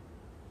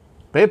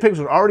 Bay of Pigs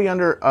was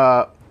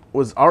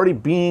already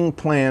being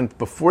planned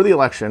before the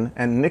election,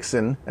 and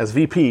Nixon, as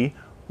VP,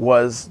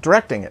 was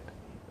directing it.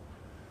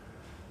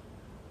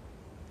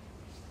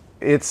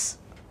 It's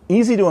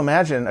easy to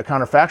imagine a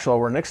counterfactual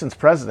where Nixon's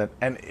president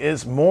and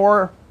is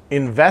more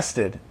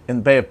invested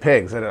in Bay of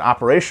Pigs at an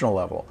operational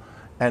level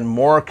and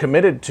more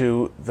committed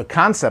to the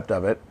concept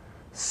of it,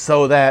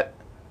 so that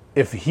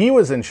if he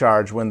was in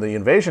charge when the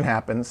invasion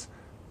happens,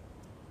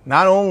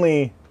 not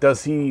only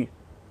does he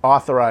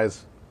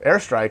authorize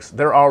airstrikes,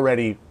 they're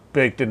already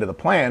baked into the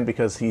plan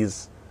because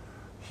he's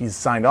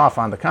signed off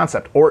on the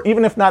concept. Or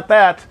even if not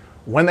that,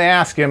 when they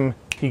ask him,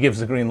 he gives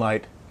the green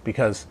light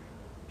because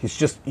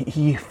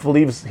he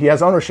believes he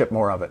has ownership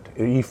more of it.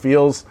 He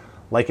feels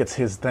like it's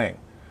his thing.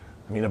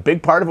 I mean, a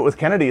big part of it with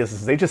Kennedy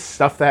is they just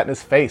stuffed that in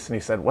his face, and he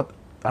said, "What?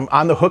 I'm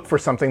on the hook for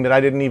something that I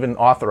didn't even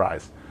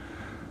authorize."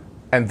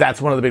 And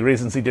that's one of the big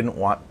reasons he didn't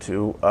want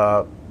to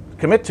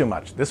commit too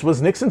much. This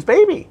was Nixon's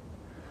baby.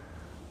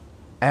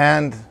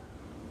 And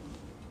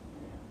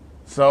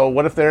so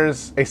what if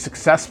there's a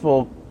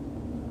successful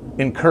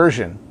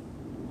incursion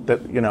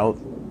that,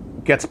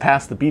 gets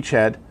past the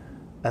beachhead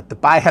at the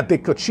Baía de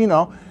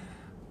Cochino,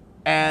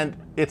 and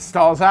it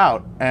stalls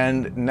out,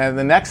 and then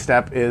the next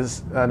step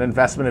is an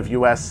investment of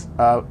U.S.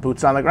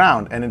 Boots on the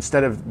ground. And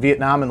instead of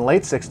Vietnam in the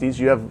late 60s,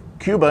 you have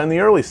Cuba in the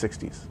early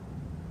 60s.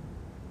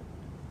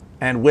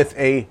 And with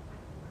a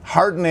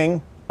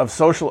hardening of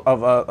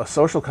a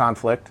social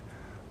conflict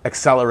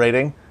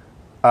accelerating,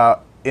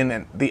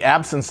 in the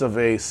absence of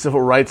a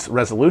civil rights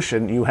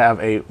resolution, you have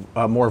a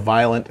more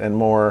violent and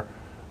more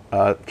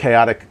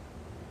chaotic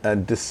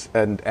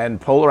and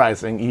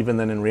polarizing, even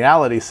than in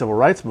reality, civil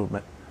rights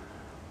movement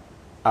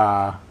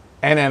and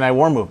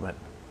anti-war movement.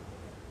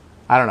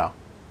 I don't know.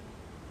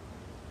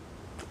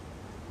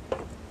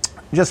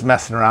 Just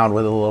messing around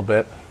with it a little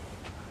bit.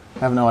 I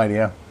have no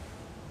idea.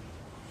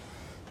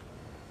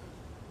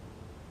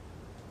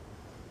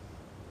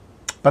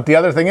 But the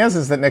other thing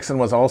is that Nixon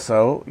was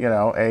also,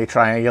 a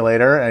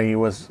triangulator, and he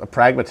was a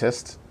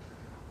pragmatist.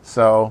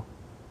 So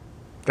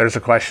there's a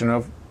question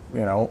of,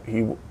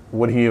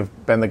 would he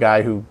have been the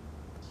guy who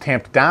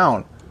tamped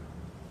down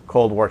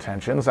Cold War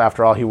tensions?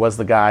 After all, he was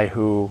the guy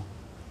who,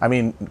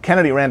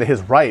 Kennedy ran to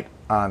his right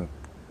on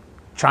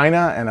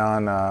China and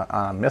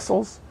on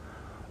missiles.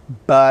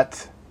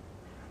 But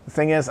the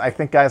thing is, I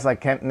think guys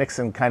like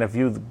Nixon kind of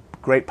view the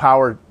great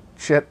power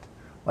shit,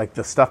 like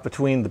the stuff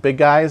between the big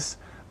guys,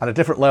 on a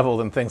different level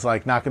than things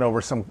like knocking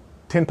over some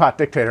tin pot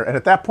dictator. And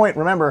at that point,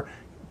 remember,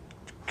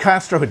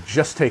 Castro had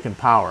just taken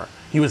power.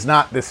 He was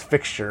not this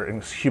fixture in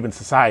human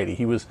society.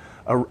 He was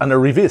an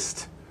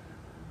arriviste.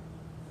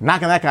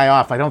 Knocking that guy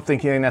off, I don't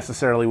think he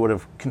necessarily would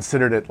have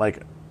considered it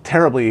like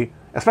terribly,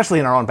 especially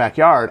in our own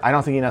backyard. I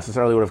don't think he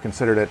necessarily would have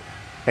considered it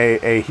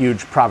a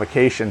huge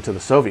provocation to the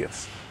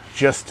Soviets.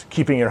 Just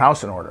keeping your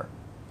house in order.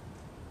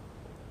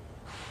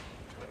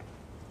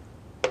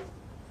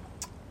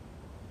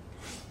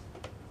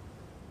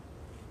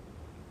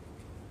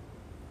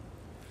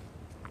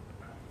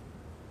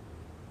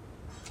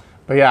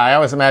 But yeah, I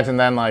always imagine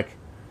then,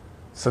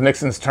 so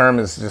Nixon's term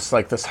is just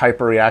like this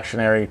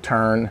hyper-reactionary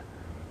turn,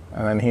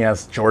 and then he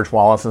has George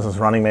Wallace as his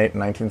running mate in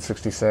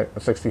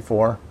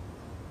 1964.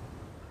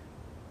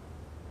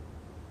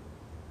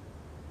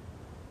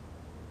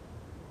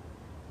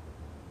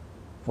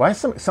 Why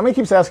somebody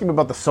keeps asking me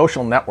about The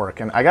Social Network,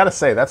 and I gotta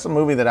say, that's a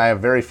movie that I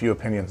have very few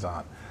opinions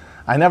on.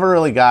 I never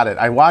really got it.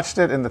 I watched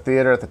it in the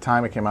theater at the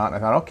time it came out, and I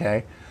thought,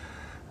 okay.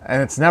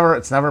 And it's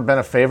never been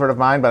a favorite of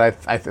mine, but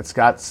it's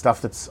got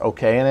stuff that's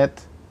okay in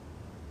it.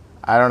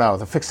 I don't know.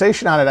 The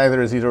fixation on it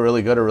is either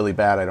really good or really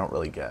bad. I don't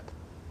really get.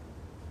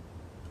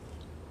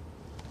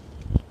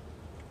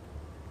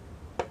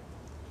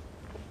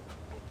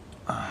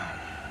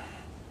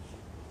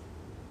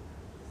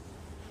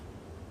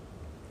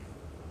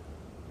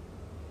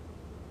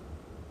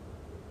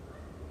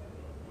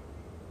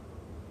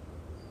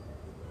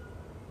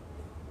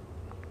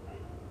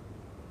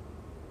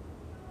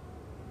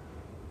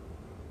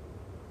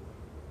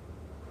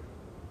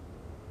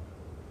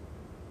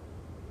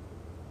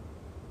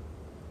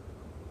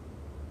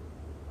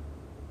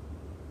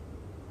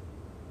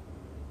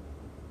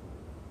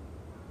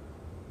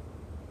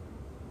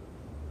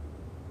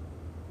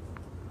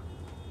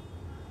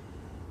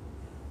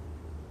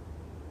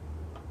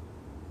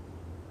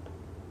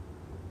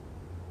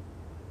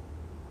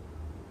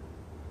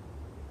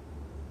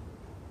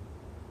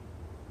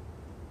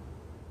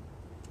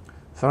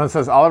 Someone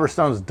says Oliver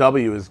Stone's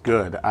W is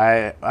good.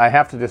 I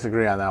have to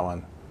disagree on that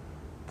one.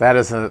 That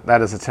is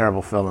a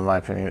terrible film in my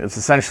opinion. It's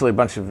essentially a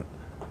bunch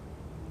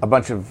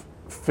of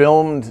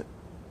filmed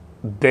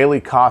Daily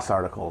Kos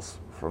articles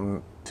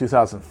from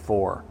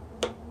 2004.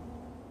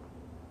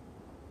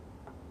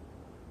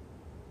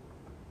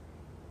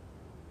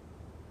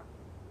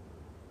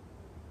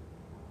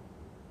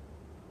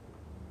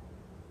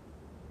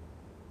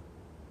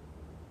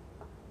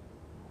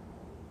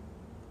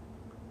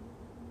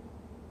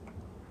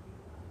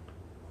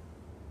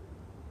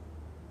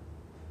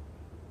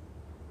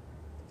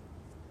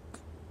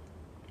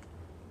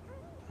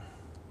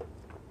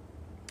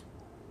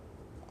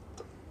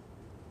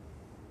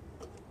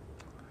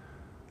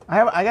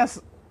 I guess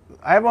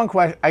I have one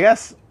question. I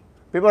guess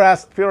someone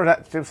asked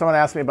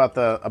me about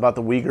the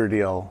Uyghur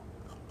deal,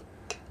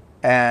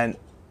 and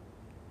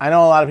I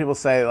know a lot of people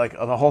say like,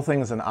 oh, the whole thing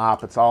is an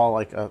op. It's all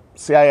like a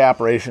CIA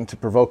operation to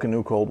provoke a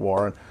new Cold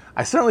War. And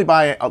I certainly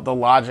buy the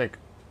logic,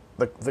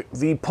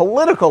 the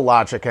political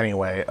logic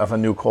anyway, of a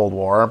new Cold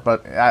War.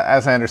 But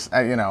as I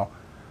understand,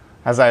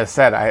 as I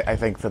said, I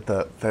think that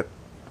that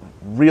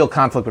real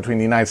conflict between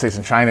the United States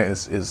and China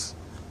is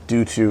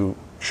due to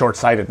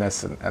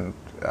short-sightedness and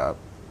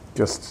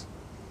just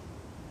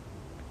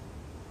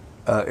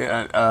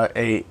an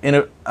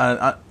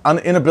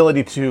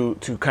inability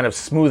to kind of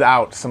smooth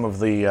out some of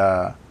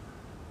the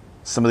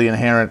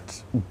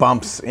inherent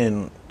bumps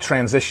in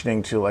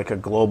transitioning to like a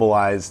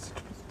globalized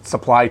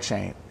supply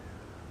chain,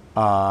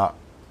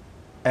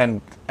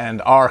 and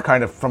are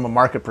kind of, from a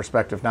market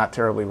perspective, not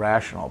terribly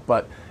rational.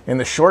 But in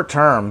the short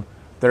term,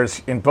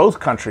 in both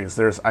countries,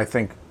 I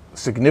think,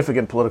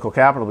 significant political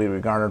capital to be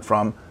garnered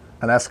from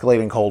an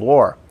escalating Cold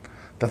War.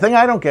 The thing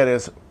I don't get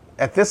is,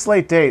 at this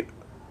late date,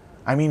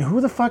 I mean, who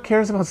the fuck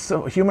cares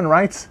about human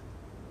rights?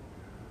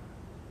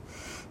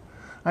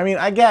 I mean,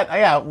 I get,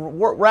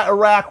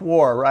 Iraq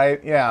War,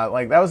 right? Yeah,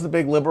 like, that was the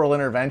big liberal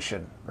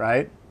intervention,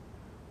 right?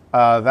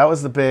 That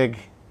was the big,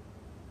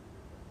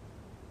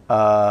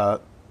 that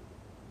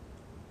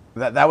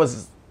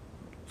was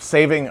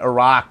saving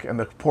Iraq and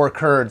the poor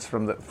Kurds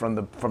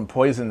from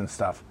poison and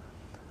stuff.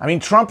 I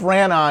mean, Trump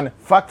ran on,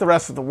 fuck the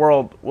rest of the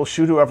world, we'll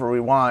shoot whoever we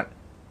want.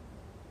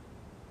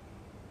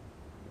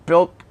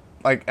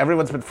 Like,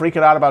 everyone's been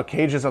freaking out about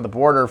cages on the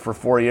border for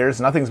 4 years.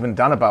 Nothing's been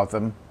done about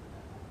them.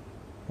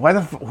 What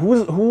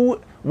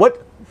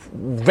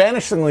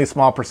vanishingly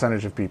small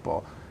percentage of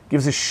people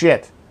gives a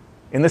shit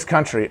in this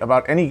country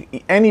about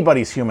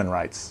anybody's human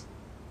rights,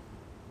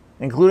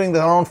 including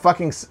their own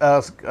fucking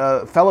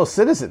fellow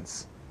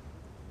citizens?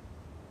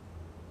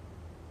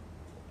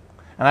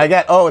 And I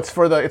get, it's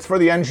for the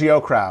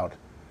NGO crowd.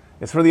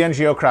 It's for the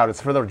NGO crowd.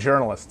 It's for the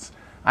journalists.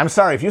 I'm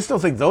sorry, if you still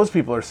think those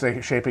people are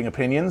shaping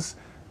opinions,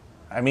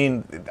 I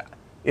mean,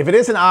 if it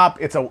is an op,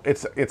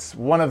 it's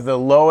one of the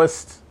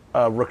lowest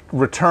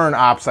return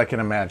ops I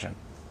can imagine.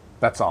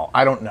 That's all.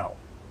 I don't know.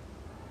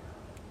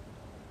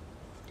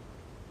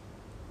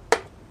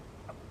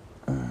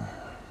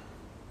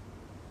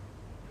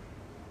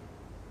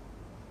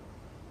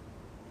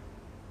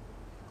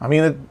 I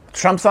mean,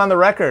 Trump's on the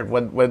record.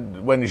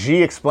 When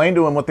Xi explained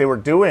to him what they were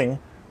doing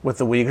with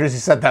the Uyghurs, he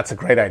said, that's a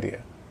great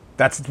idea.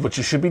 That's what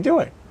you should be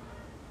doing.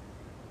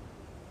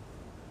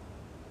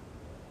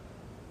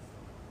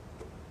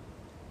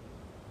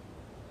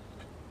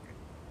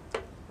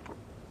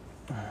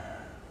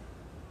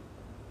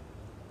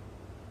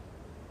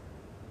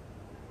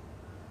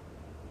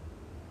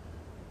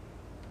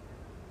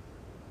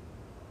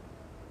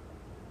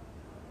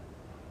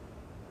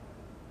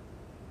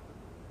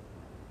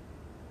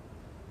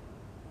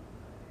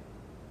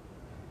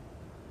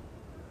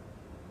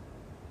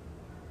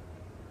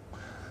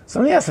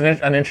 Somebody asked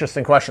an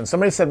interesting question.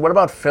 Somebody said, what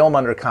about film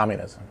under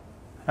communism?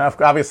 And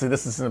obviously,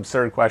 this is an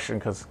absurd question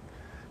because,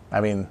 I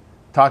mean,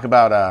 talk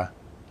about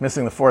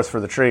missing the forest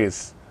for the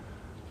trees.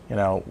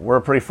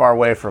 We're pretty far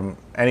away from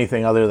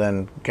anything other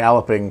than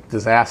galloping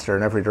disaster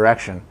in every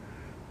direction.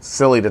 It's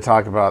silly to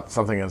talk about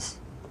something as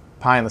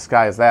pie in the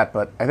sky as that,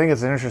 but I think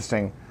it's an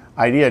interesting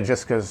idea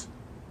just because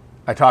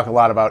I talk a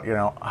lot about,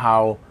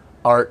 how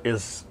art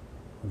is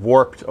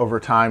warped over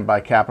time by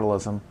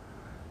capitalism.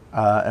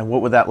 And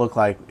what would that look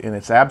like in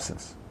its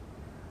absence?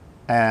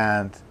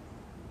 And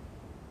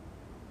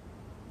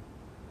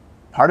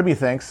part of me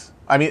thinks,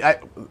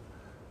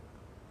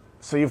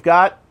 so you've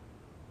got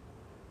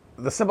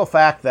the simple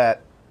fact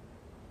that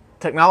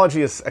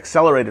technology is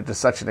accelerated to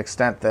such an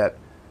extent that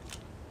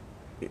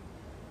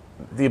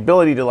the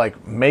ability to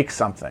like make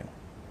something,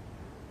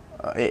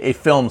 a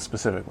film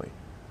specifically,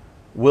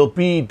 will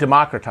be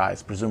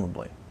democratized,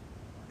 presumably,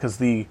 because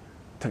the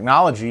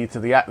technology to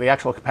the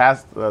actual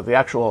capacity, the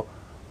actual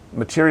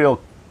material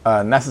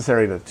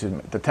necessary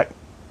to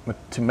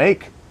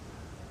make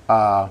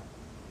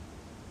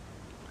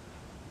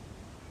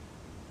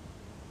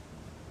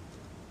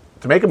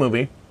a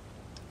movie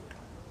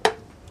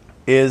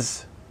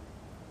is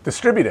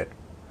distributed.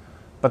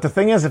 But the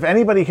thing is, if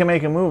anybody can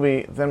make a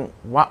movie, then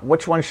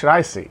which one should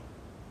I see?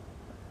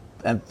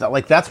 And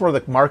that's where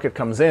the market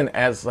comes in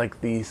as like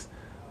the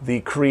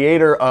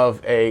creator of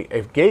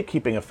a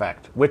gatekeeping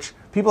effect, which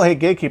people hate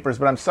gatekeepers,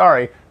 but I'm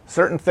sorry,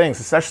 certain things,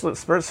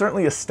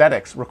 certainly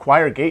aesthetics,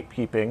 require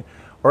gatekeeping,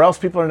 or else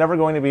people are never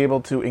going to be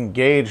able to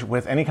engage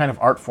with any kind of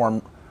art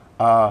form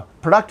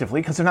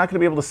productively, because they're not going to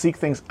be able to seek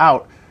things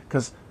out,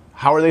 because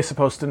how are they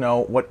supposed to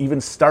know what even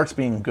starts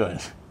being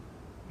good?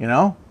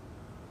 And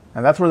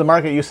that's where the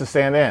market used to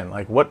stand in.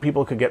 Like, what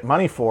people could get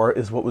money for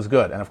is what was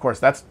good. And of course,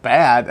 that's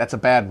bad. That's a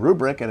bad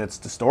rubric, and it's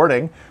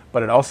distorting,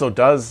 but it also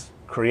does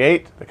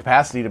create the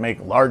capacity to make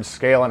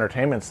large-scale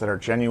entertainments that are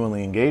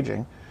genuinely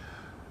engaging.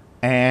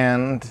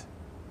 And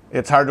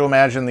it's hard to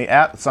imagine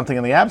something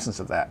in the absence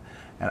of that.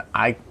 And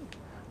I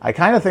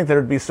kind of think there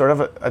would be sort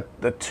of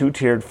a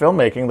two-tiered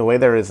filmmaking the way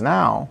there is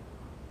now,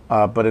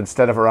 but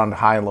instead of around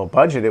high and low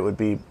budget, it would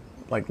be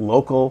like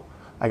local.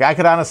 Like I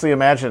could honestly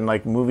imagine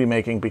like movie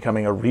making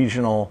becoming a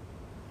regional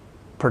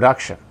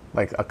production,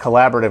 like a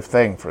collaborative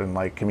thing for in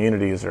like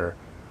communities or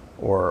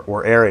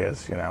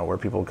areas, you know, where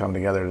people come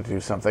together to do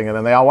something and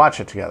then they all watch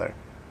it together.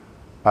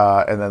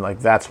 And then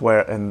like that's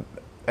where and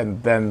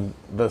then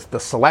the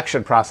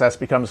selection process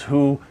becomes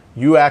who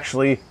you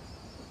actually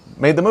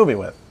made the movie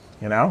with,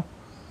 you know?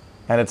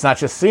 And it's not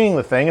just seeing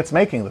the thing, it's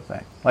making the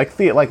thing.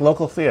 Like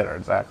local theater,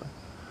 exactly.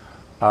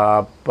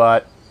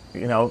 But,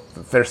 you know,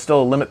 there's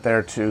still a limit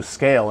there to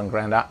scale and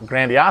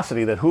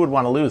grandiosity that who would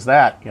want to lose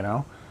that, you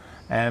know?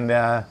 And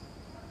then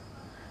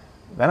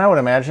I would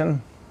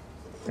imagine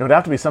it would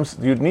have to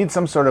be you'd need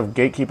some sort of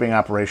gatekeeping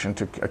operation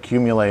to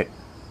accumulate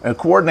and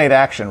coordinate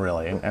action,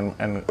 really,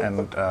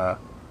 and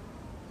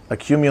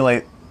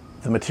accumulate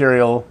the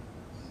material,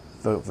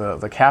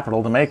 the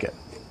capital to make it.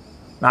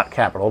 Not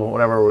capital, but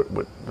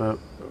whatever,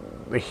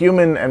 the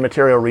human and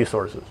material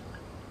resources.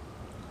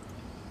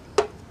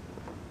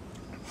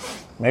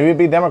 Maybe it'd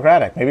be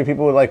democratic. Maybe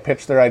people would like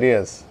pitch their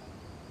ideas.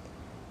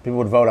 People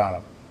would vote on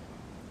them.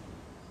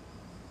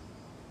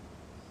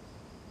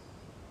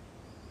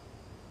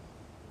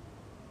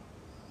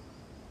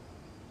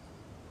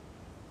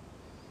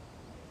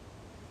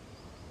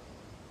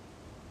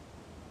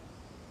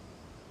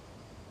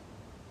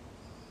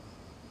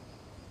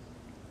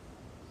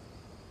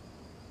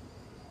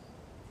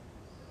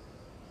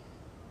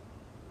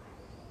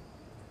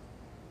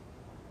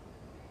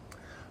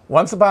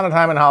 Once Upon a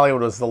Time in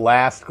Hollywood was the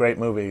last great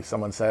movie,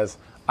 someone says.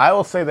 I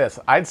will say this.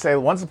 I'd say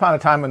Once Upon a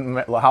Time in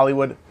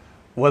Hollywood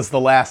was the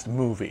last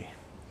movie.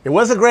 It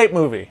was a great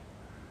movie.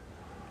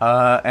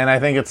 And I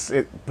think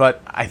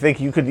but I think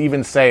you could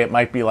even say it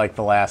might be like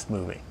the last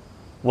movie.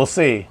 We'll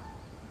see.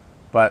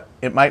 But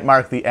it might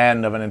mark the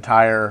end of an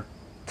entire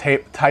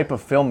type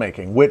of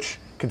filmmaking, which,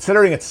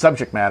 considering its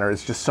subject matter,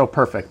 is just so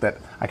perfect that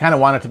I kind of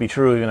want it to be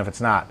true even if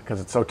it's not,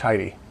 because it's so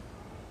tidy.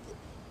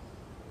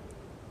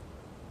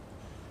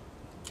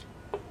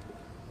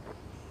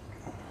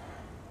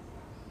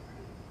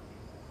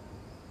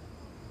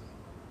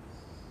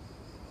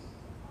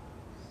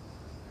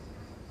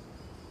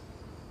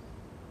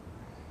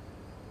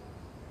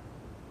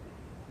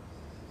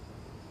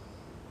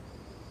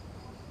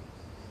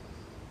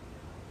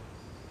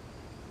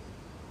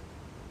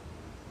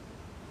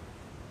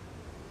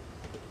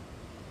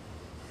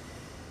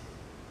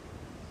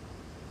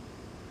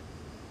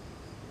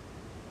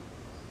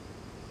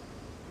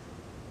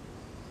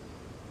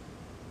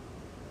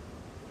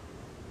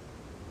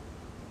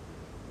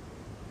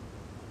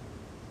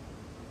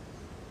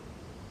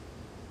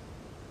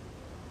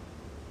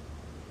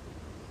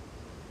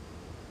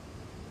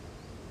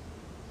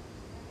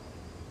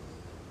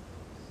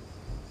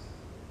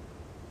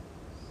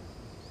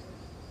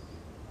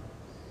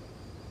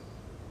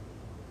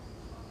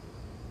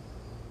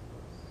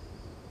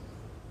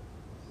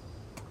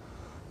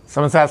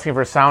 Someone's asking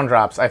for sound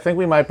drops. I think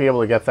we might be able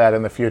to get that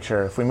in the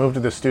future. If we move to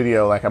the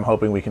studio, like I'm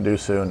hoping we can do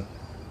soon,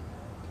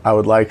 I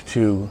would like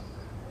to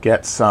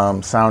get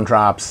some sound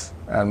drops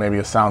and maybe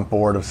a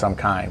soundboard of some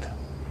kind.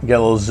 Get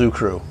a little zoo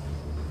crew.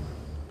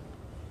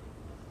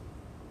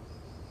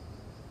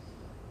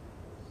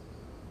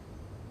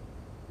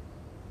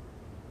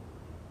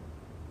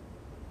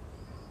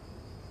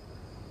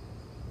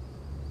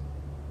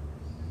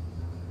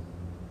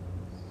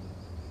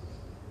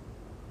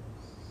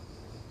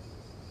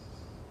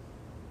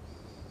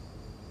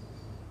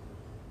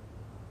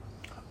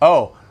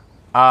 Oh,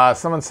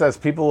 someone says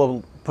people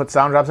will put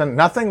sound drops in.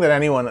 Nothing that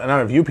none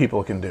of you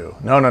people can do.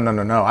 No.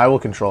 I will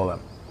control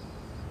them.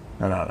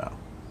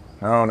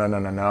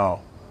 No.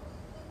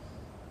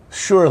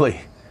 Surely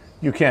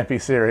you can't be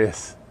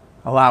serious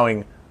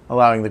allowing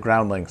the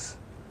groundlings.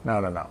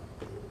 No.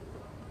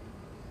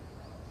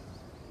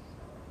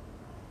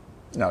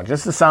 No,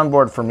 just the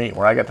soundboard for me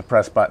where I get to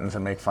press buttons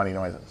and make funny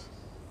noises.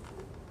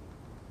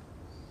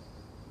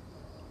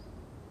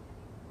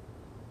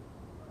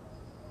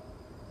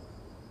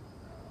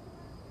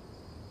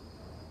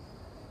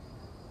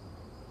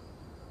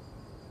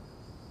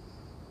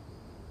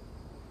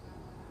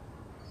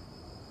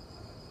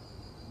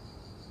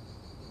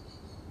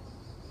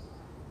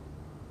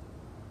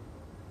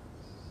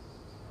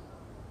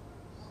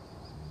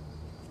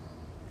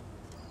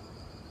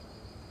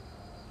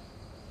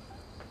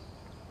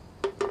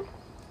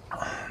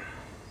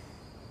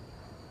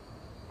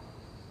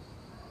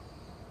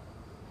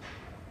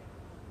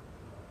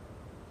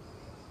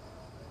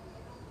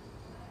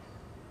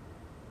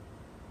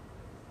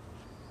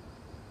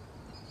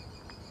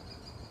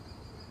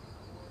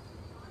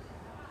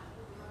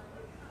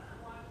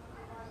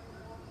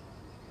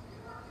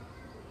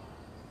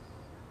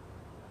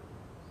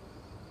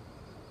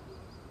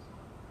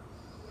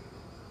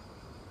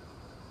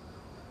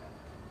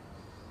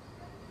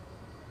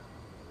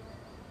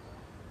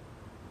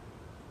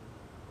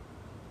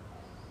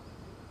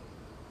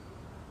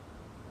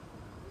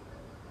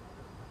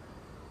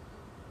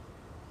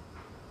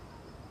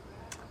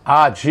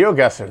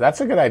 GeoGuessr.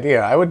 That's a good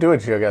idea. I would do a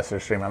GeoGuessr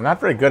stream. I'm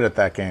not very good at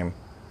that game,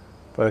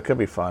 but it could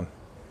be fun.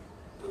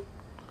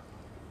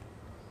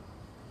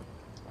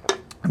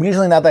 I'm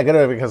usually not that good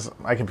at it because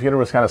my computer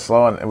was kind of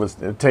slow and it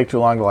would take too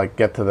long to like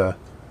get to the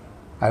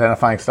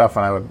identifying stuff,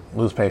 and I would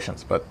lose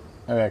patience. But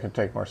maybe I could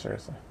take it more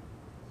seriously.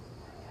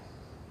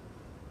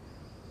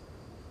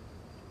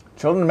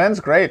 Children and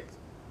Men's great.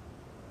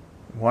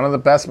 One of the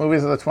best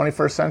movies of the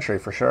 21st century,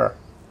 for sure.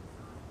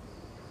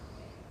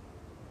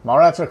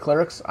 Mallrats or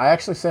Clerks? I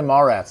actually say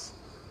Mallrats.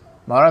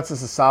 Mallrats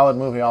is a solid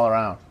movie all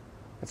around.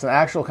 It's an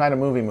actual kind of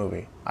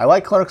movie. I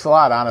like Clerks a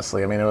lot,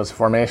 honestly. I mean, it was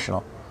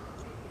formational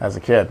as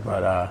a kid,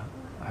 but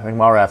I think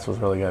Mallrats was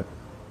really good.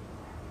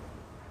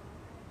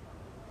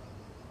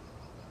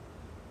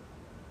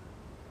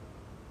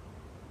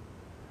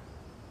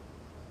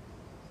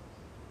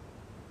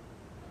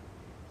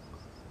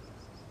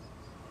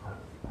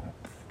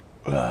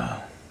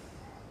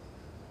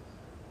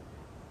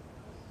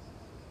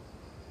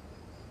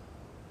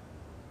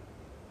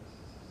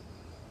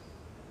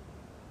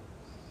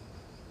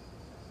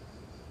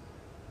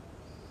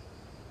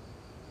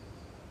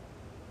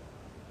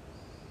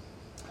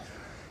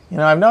 You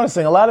know, I'm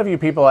noticing a lot of you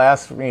people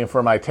ask me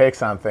for my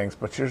takes on things,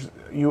 but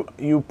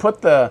you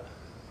put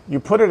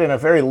it in a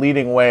very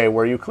leading way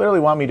where you clearly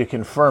want me to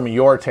confirm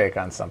your take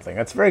on something.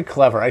 That's very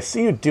clever. I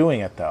see you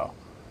doing it, though.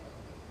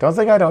 Don't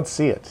think I don't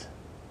see it.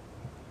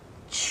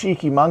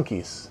 Cheeky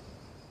monkeys.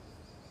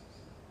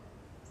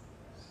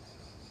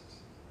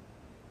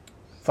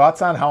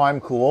 Thoughts on how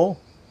I'm cool?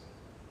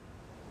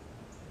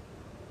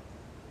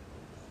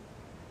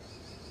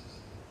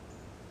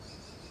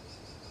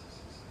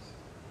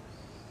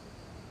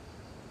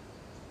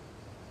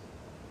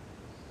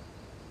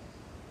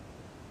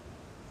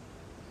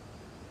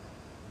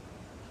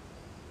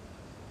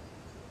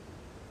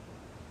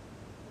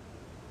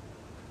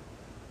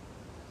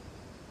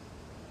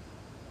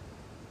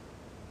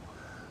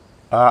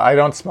 I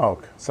don't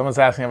smoke. Someone's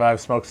asking if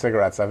I've smoked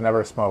cigarettes. I've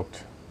never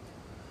smoked.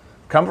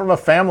 Come from a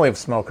family of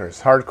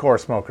smokers, hardcore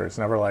smokers.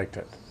 Never liked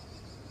it.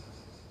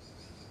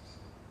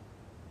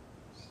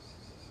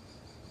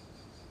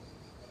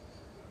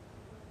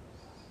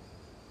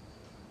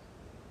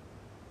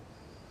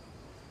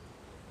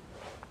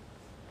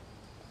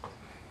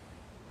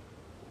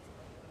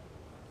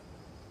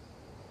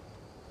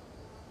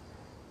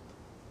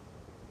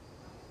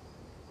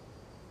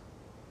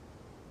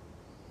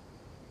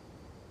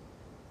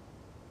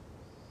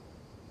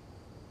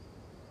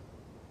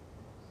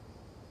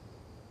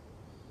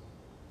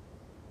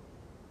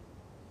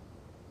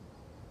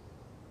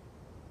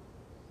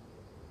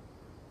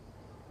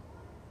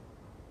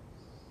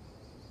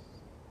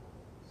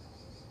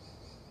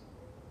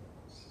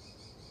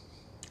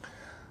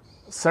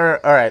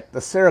 Sir, all right, the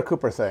Sarah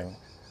Cooper thing.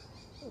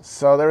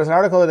 So there was an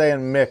article today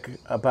in Mick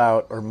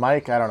about, or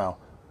Mike, I don't know,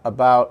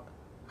 about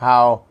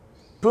how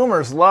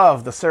boomers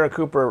love the Sarah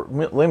Cooper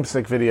limp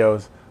sync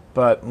videos,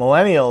 but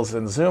millennials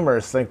and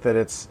Zoomers think that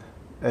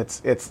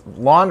it's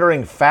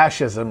laundering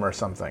fascism or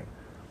something.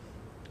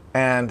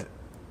 And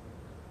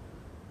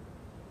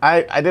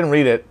I didn't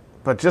read it,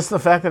 but just the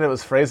fact that it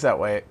was phrased that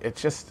way,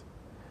 it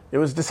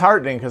was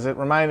disheartening because it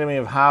reminded me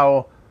of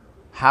how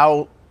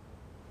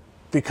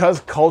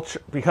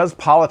because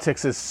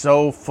politics is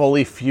so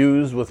fully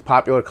fused with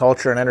popular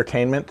culture and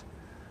entertainment,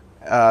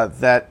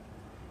 that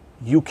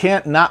you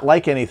can't not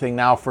like anything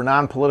now for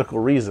non-political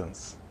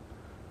reasons.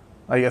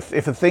 Like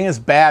if a thing is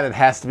bad, it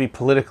has to be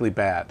politically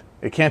bad.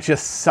 It can't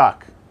just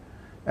suck.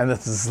 And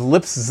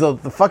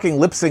the fucking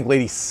lip sync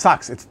lady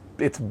sucks.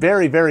 It's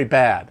very, very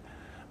bad.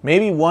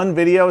 Maybe one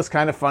video is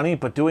kind of funny,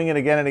 but doing it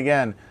again and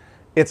again,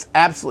 it's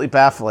absolutely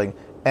baffling.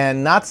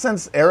 And not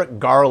since Eric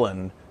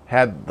Garland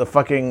had the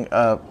fucking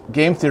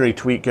Game Theory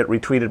tweet get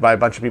retweeted by a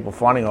bunch of people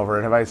fawning over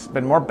it, have I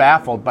been more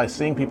baffled by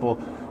seeing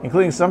people,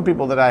 including some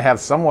people that I have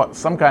some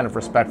kind of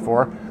respect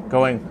for,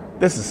 going,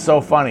 this is so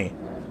funny.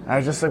 And I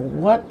was just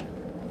like,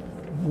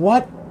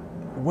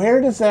 where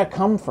does that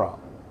come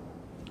from?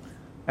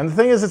 And the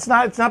thing is, it's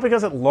not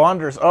because it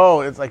launders,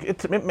 it's like,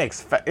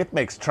 it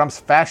makes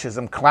Trump's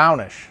fascism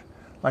clownish.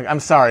 Like,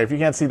 I'm sorry, if you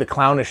can't see the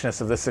clownishness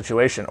of this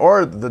situation,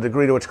 or the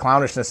degree to which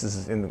clownishness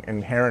is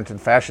inherent in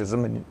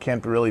fascism and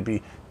can't really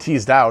be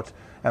teased out,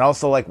 and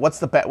also, like, what's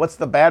the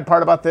bad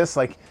part about this?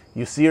 Like,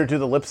 you see her do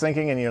the lip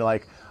syncing, and you're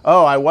like,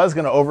 oh, I was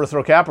going to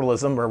overthrow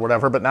capitalism or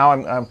whatever, but now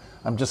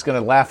I'm just going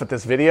to laugh at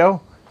this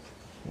video.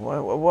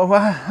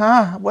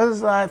 What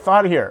is that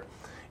thought here?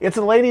 It's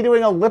a lady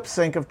doing a lip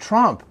sync of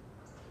Trump.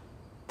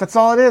 That's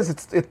all it is.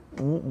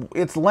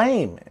 It's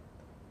lame.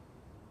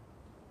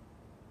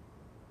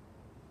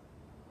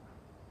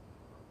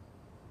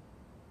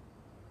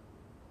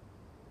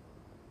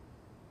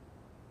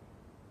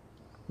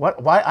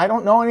 Why? I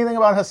don't know anything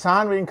about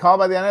Hassan being called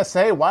by the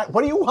NSA. What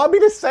do you want me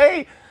to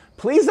say?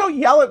 Please don't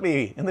yell at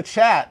me in the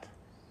chat.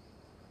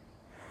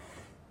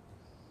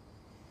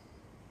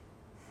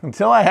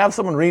 Until I have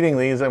someone reading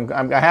these,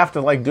 I have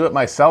to do it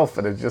myself,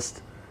 and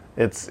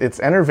it's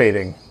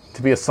enervating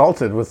to be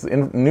assaulted with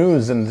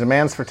news and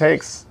demands for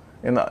takes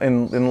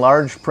in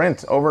large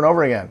print over and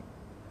over again.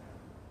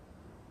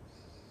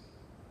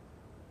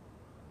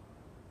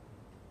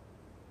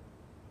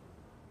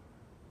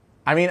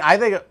 I mean, I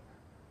think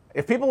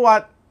if people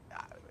want,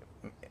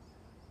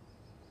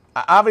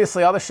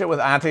 obviously all the shit with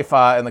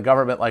Antifa and the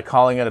government like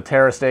calling it a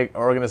terrorist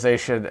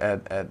organization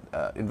and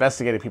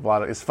investigating people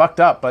on it is fucked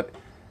up. But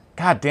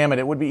god damn it,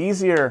 it would be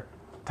easier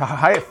to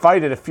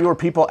fight it if fewer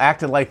people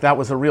acted like that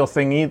was a real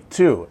thing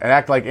too, and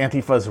act like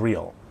Antifa is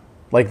real,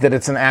 like that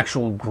it's an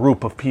actual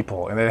group of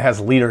people and that it has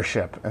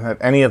leadership and that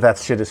any of that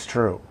shit is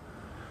true.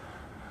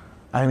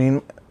 I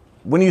mean,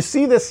 when you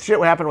see this shit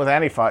happen with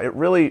Antifa, it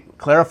really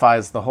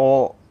clarifies the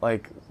whole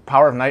like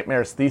Power of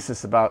Nightmares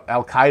thesis about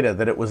Al-Qaeda,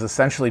 that it was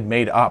essentially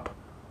made up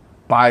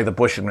by the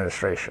Bush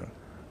administration,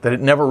 that it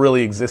never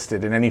really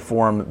existed in any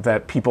form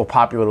that people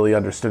popularly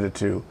understood it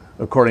to,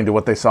 according to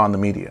what they saw in the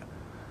media.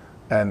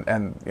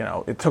 And you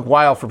know, it took a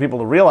while for people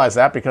to realize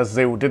that because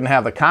they didn't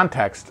have the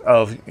context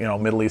of, you know,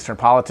 Middle Eastern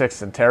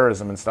politics and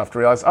terrorism and stuff to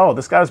realize, oh,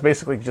 this guy was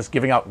basically just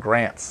giving out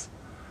grants.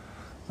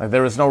 Like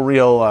there was no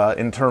real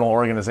internal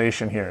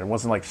organization here. It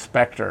wasn't like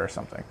Spectre or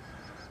something.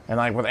 And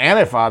like with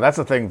Antifa, that's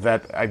a thing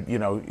that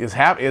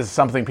is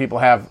something people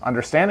have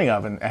understanding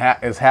of, and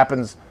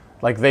happens.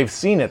 Like they've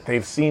seen it.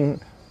 They've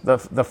seen the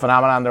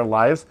phenomenon in their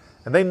lives,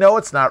 and they know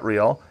it's not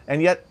real.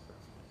 And yet,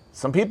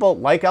 some people,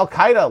 like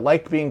Al-Qaeda,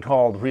 liked being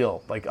called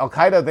real. Like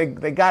Al-Qaeda,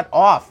 they got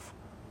off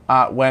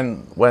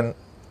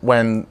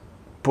when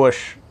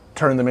Bush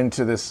turned them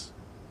into this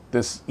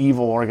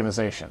evil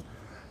organization.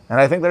 And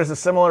I think there's a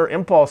similar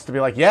impulse to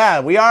be like, yeah,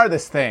 we are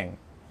this thing.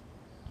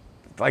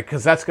 Like,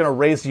 because that's going to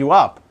raise you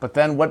up. But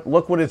then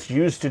look what it's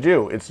used to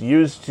do. It's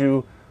used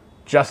to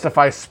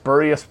justify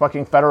spurious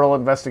fucking federal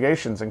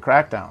investigations and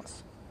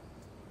crackdowns.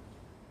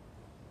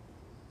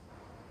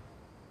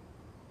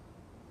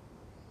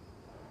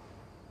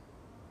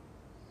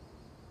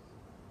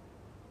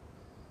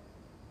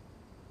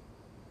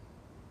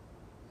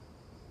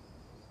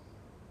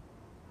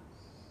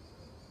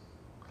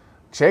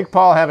 Jake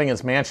Paul having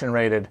his mansion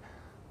raided.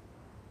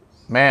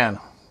 Man,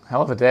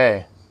 hell of a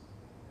day.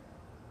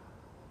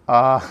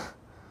 That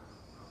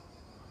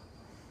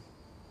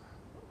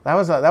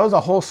was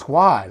a whole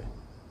squad.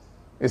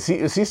 Is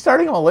he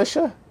starting a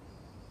militia?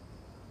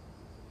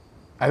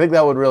 I think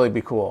that would really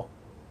be cool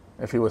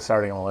if he was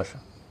starting a militia.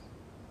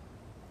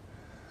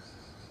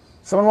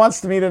 Someone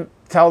wants me to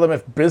tell them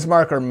if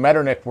Bismarck or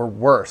Metternich were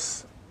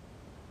worse.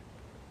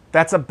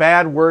 That's a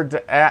bad word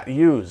to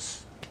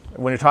use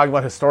when you're talking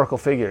about historical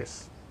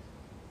figures.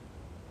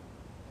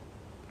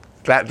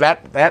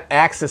 That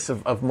axis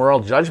of moral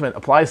judgment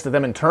applies to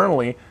them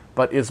internally,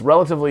 but is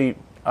relatively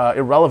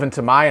irrelevant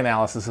to my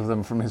analysis of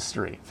them from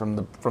history,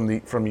 from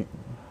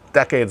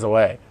decades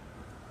away.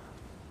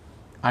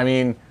 I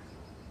mean,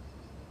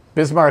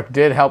 Bismarck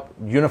did help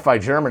unify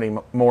Germany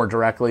more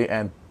directly,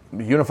 and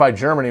unified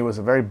Germany was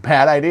a very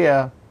bad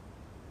idea.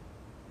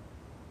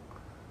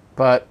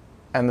 But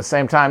at the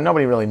same time,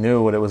 nobody really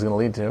knew what it was going to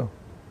lead to.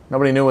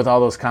 Nobody knew what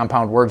all those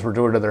compound words were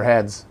doing to their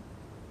heads.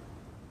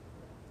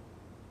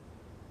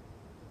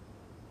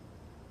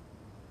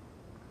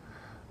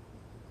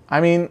 I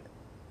mean,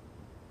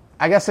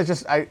 I guess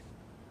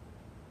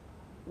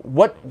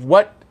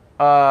what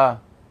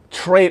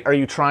trait are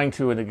you trying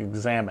to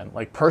examine?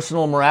 Like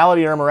personal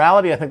morality or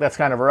immorality? I think that's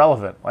kind of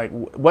irrelevant. Like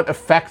what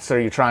effects are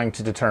you trying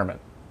to determine?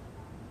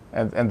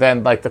 And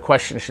then like the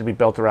question should be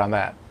built around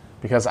that.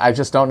 Because I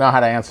just don't know how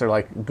to answer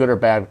like good or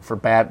bad for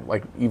bad,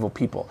 like evil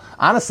people.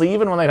 Honestly,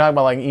 even when they talk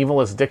about like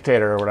evilest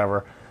dictator or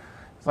whatever,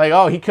 it's like,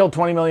 oh, he killed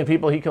 20 million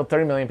people, he killed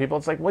 30 million people.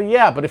 It's like, well,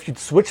 yeah, but if you'd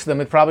switched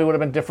them, it probably would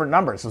have been different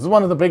numbers. This is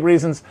one of the big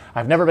reasons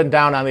I've never been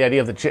down on the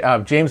idea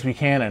that James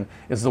Buchanan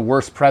is the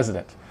worst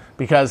president.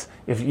 Because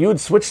if you had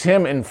switched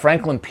him and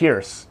Franklin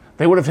Pierce,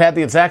 they would have had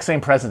the exact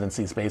same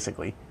presidencies,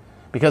 basically.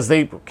 Because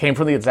they came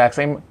from the exact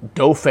same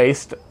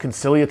dough-faced,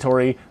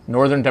 conciliatory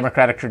Northern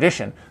Democratic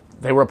tradition.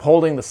 They were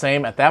upholding the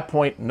same, at that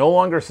point, no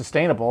longer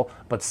sustainable,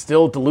 but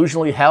still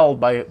delusionally held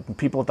by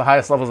people at the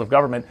highest levels of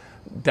government,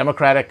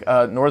 Democratic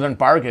Northern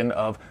bargain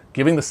of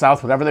giving the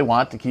South whatever they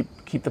want to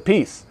keep the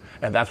peace.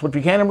 And that's what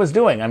Buchanan was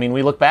doing. I mean,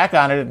 we look back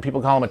on it and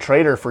people call him a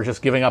traitor for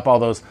just giving up all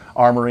those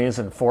armories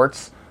and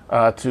forts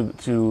to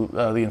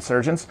the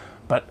insurgents.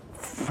 But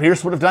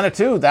Pierce would have done it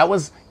too. That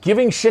was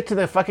giving shit to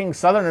the fucking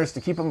Southerners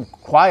to keep them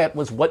quiet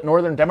was what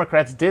Northern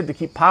Democrats did to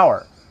keep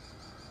power.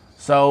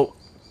 So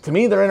to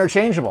me, they're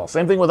interchangeable.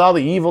 Same thing with all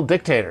the evil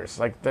dictators.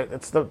 Like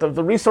it's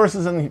the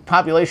resources and the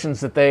populations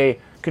that they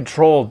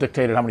controlled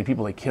dictated how many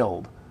people they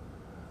killed.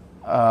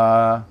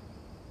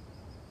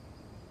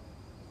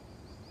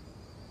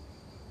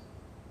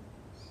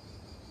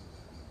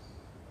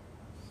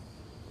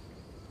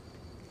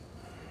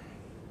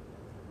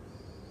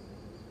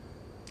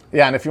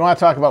 Yeah, and if you want to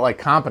talk about like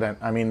competent,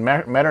 I mean,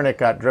 Metternich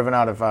got driven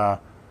out of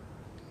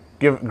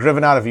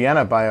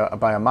Vienna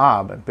by a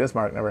mob, and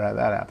Bismarck never had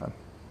that happen.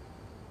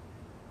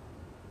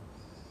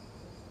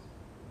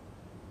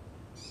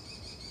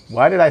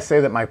 Why did I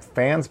say that my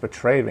fans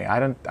betrayed me? I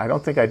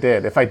don't think I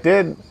did. If I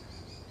did,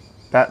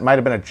 that might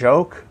have been a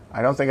joke.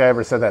 I don't think I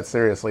ever said that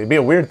seriously. It'd be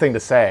a weird thing to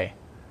say.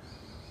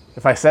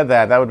 If I said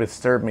that, that would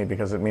disturb me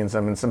because it means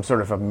I'm in some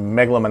sort of a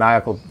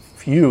megalomaniacal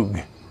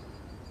fugue.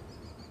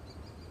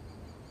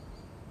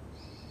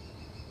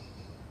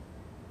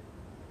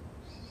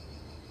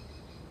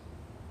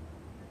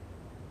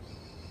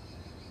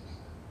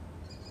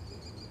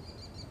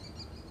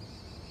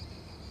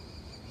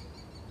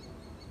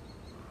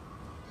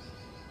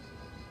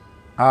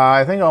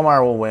 I think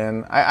Omar will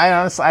win. I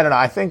honestly, I don't know.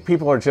 I think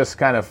people are just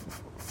kind of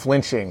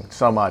flinching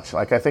so much.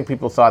 Like, I think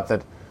people thought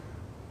that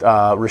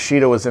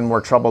Rashida was in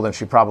more trouble than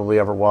she probably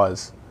ever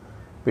was,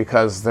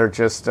 because they're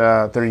just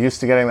they're used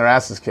to getting their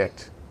asses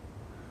kicked.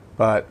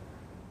 But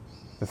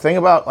the thing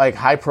about like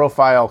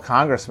high-profile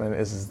congressmen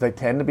is they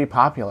tend to be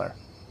popular,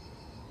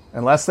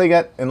 unless they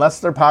get in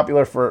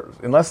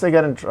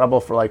trouble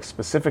for like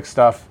specific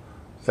stuff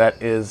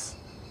that is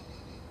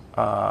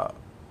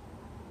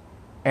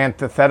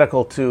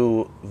antithetical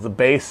to the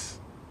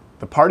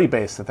party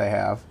base that they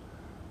have.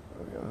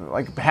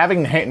 Like,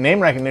 having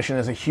name recognition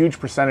is a huge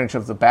percentage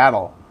of the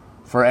battle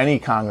for any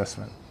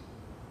congressman.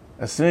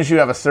 As soon as you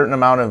have a certain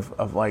amount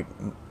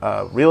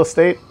of real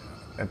estate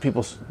and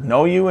people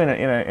know you in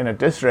a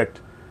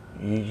district,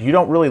 you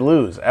don't really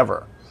lose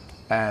ever.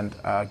 And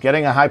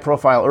getting a high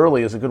profile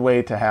early is a good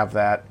way to have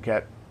that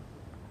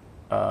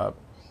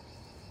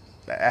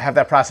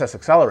process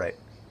accelerate.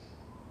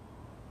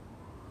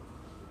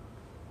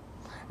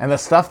 And the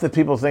stuff that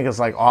people think is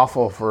like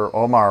awful for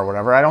Omar or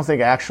whatever, I don't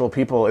think actual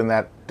people in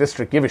that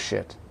district give a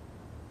shit.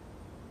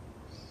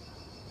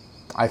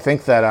 I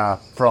think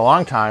that for a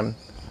long time,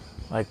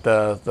 like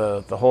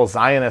the whole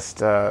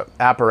Zionist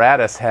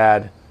apparatus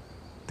had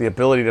the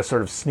ability to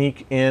sort of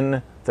sneak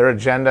in their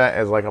agenda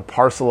as like a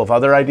parcel of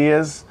other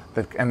ideas,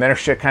 and their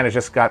shit kind of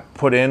just got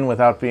put in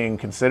without being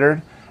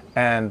considered.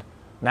 And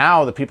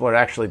now the people are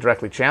actually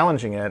directly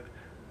challenging it.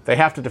 They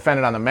have to defend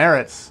it on the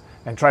merits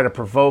and try to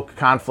provoke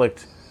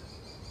conflict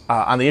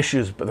on the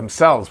issues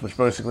themselves, which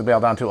basically boil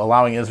down to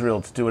allowing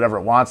Israel to do whatever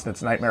it wants in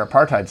its nightmare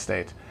apartheid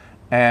state.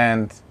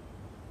 And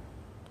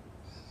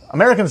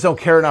Americans don't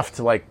care enough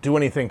to like do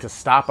anything to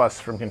stop us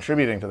from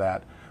contributing to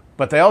that,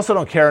 but they also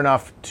don't care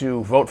enough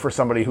to vote for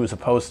somebody who's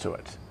opposed to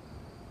it.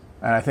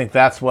 And I think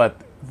that's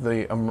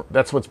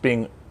what's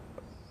being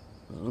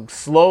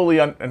slowly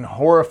and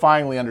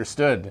horrifyingly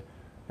understood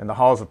in the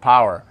halls of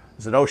power.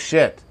 Is that, oh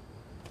shit,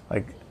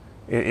 like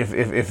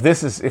if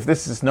this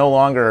is no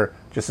longer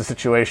just a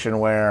situation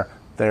where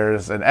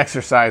there's an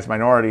exercised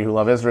minority who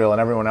love Israel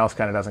and everyone else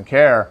kind of doesn't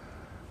care,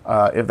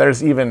 if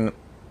there's even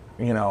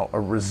a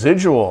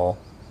residual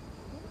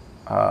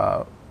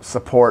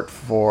support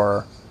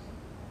for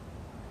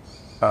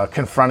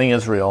confronting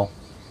Israel,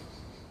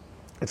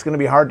 it's going to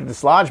be hard to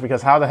dislodge,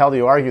 because how the hell do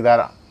you argue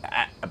that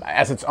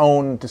as its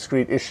own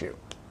discrete issue?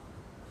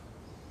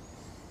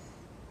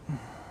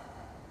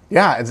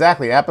 Yeah,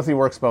 exactly. Apathy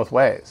works both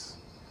ways.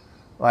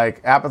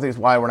 Like, apathy is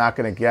why we're not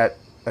going to get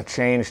a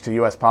change to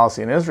U.S.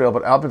 policy in Israel,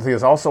 but apathy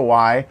is also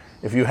why,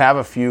 if you have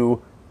a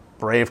few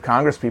brave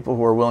congresspeople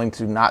who are willing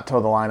to not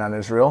toe the line on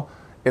Israel,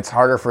 it's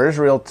harder for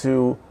Israel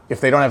to, if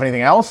they don't have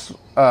anything else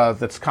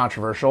that's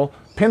controversial,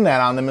 pin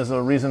that on them as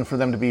a reason for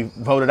them to be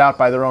voted out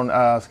by their own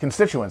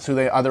constituents,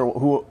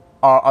 who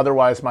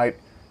otherwise might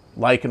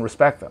like and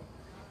respect them.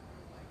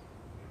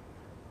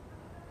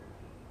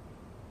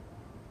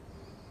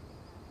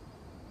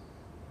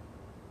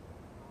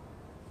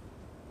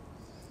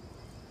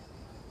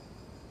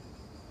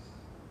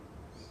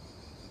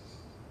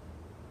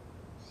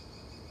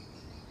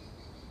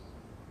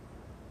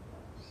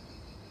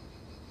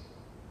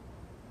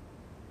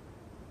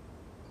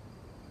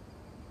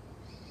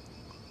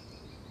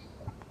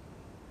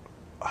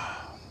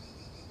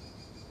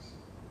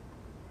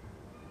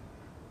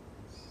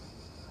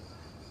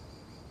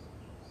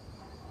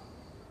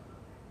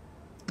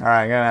 All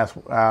right,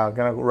 I'm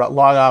gonna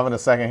log off in a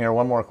second here.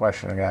 One more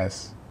question,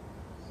 guys.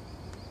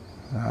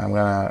 I'm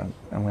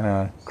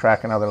gonna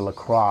crack another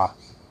LaCroix.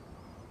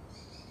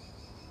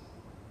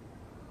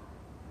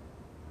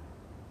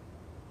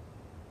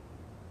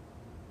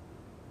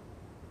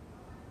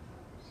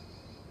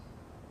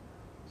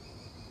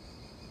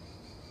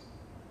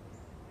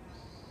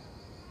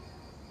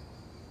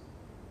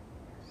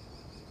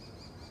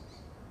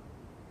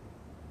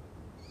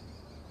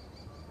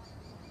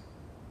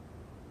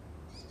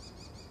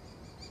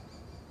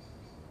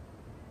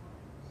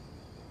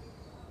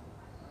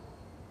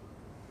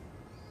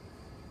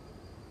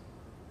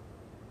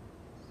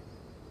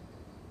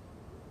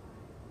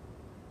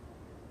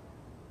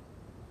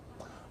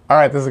 All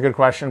right, this is a good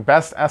question.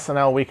 Best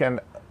SNL weekend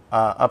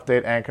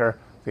update anchor.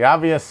 The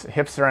obvious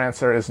hipster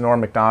answer is Norm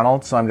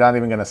Macdonald, so I'm not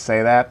even going to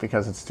say that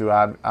because it's too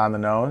odd on the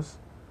nose.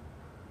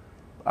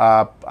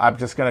 I'm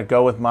just going to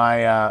go with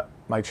my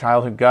my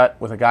childhood gut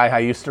with a guy I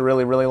used to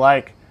really, really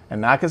like,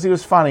 and not because he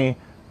was funny,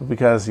 but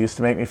because he used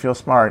to make me feel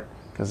smart,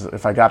 because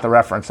if I got the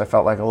reference, I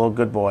felt like a little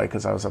good boy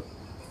because I was a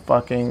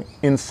fucking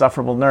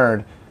insufferable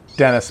nerd.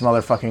 Dennis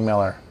motherfucking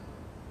Miller.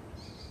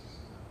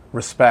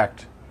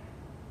 Respect.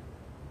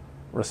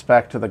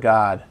 Respect to the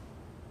god.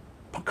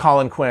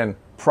 Colin Quinn,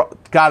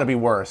 gotta be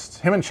worst.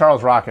 Him and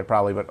Charles Rocket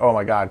probably, but oh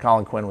my god,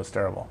 Colin Quinn was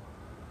terrible.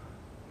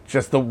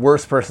 Just the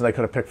worst person they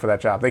could have picked for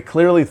that job. They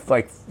clearly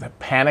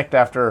panicked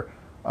after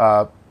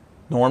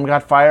Norm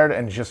got fired,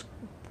 and just,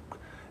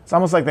 it's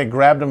almost like they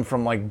grabbed him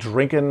from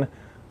drinking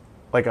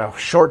like a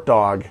short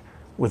dog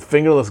with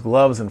fingerless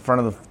gloves in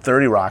front of the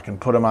 30 Rock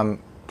and put him on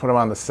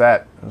the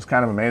set. It was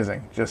kind of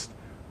amazing. Just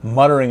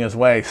muttering his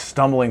way,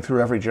 stumbling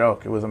through every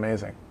joke. It was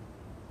amazing.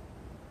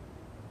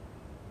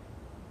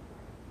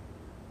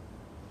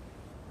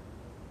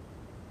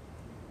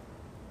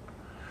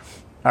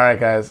 All right,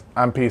 guys.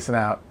 I'm peacing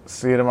out.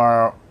 See you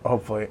tomorrow,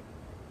 hopefully.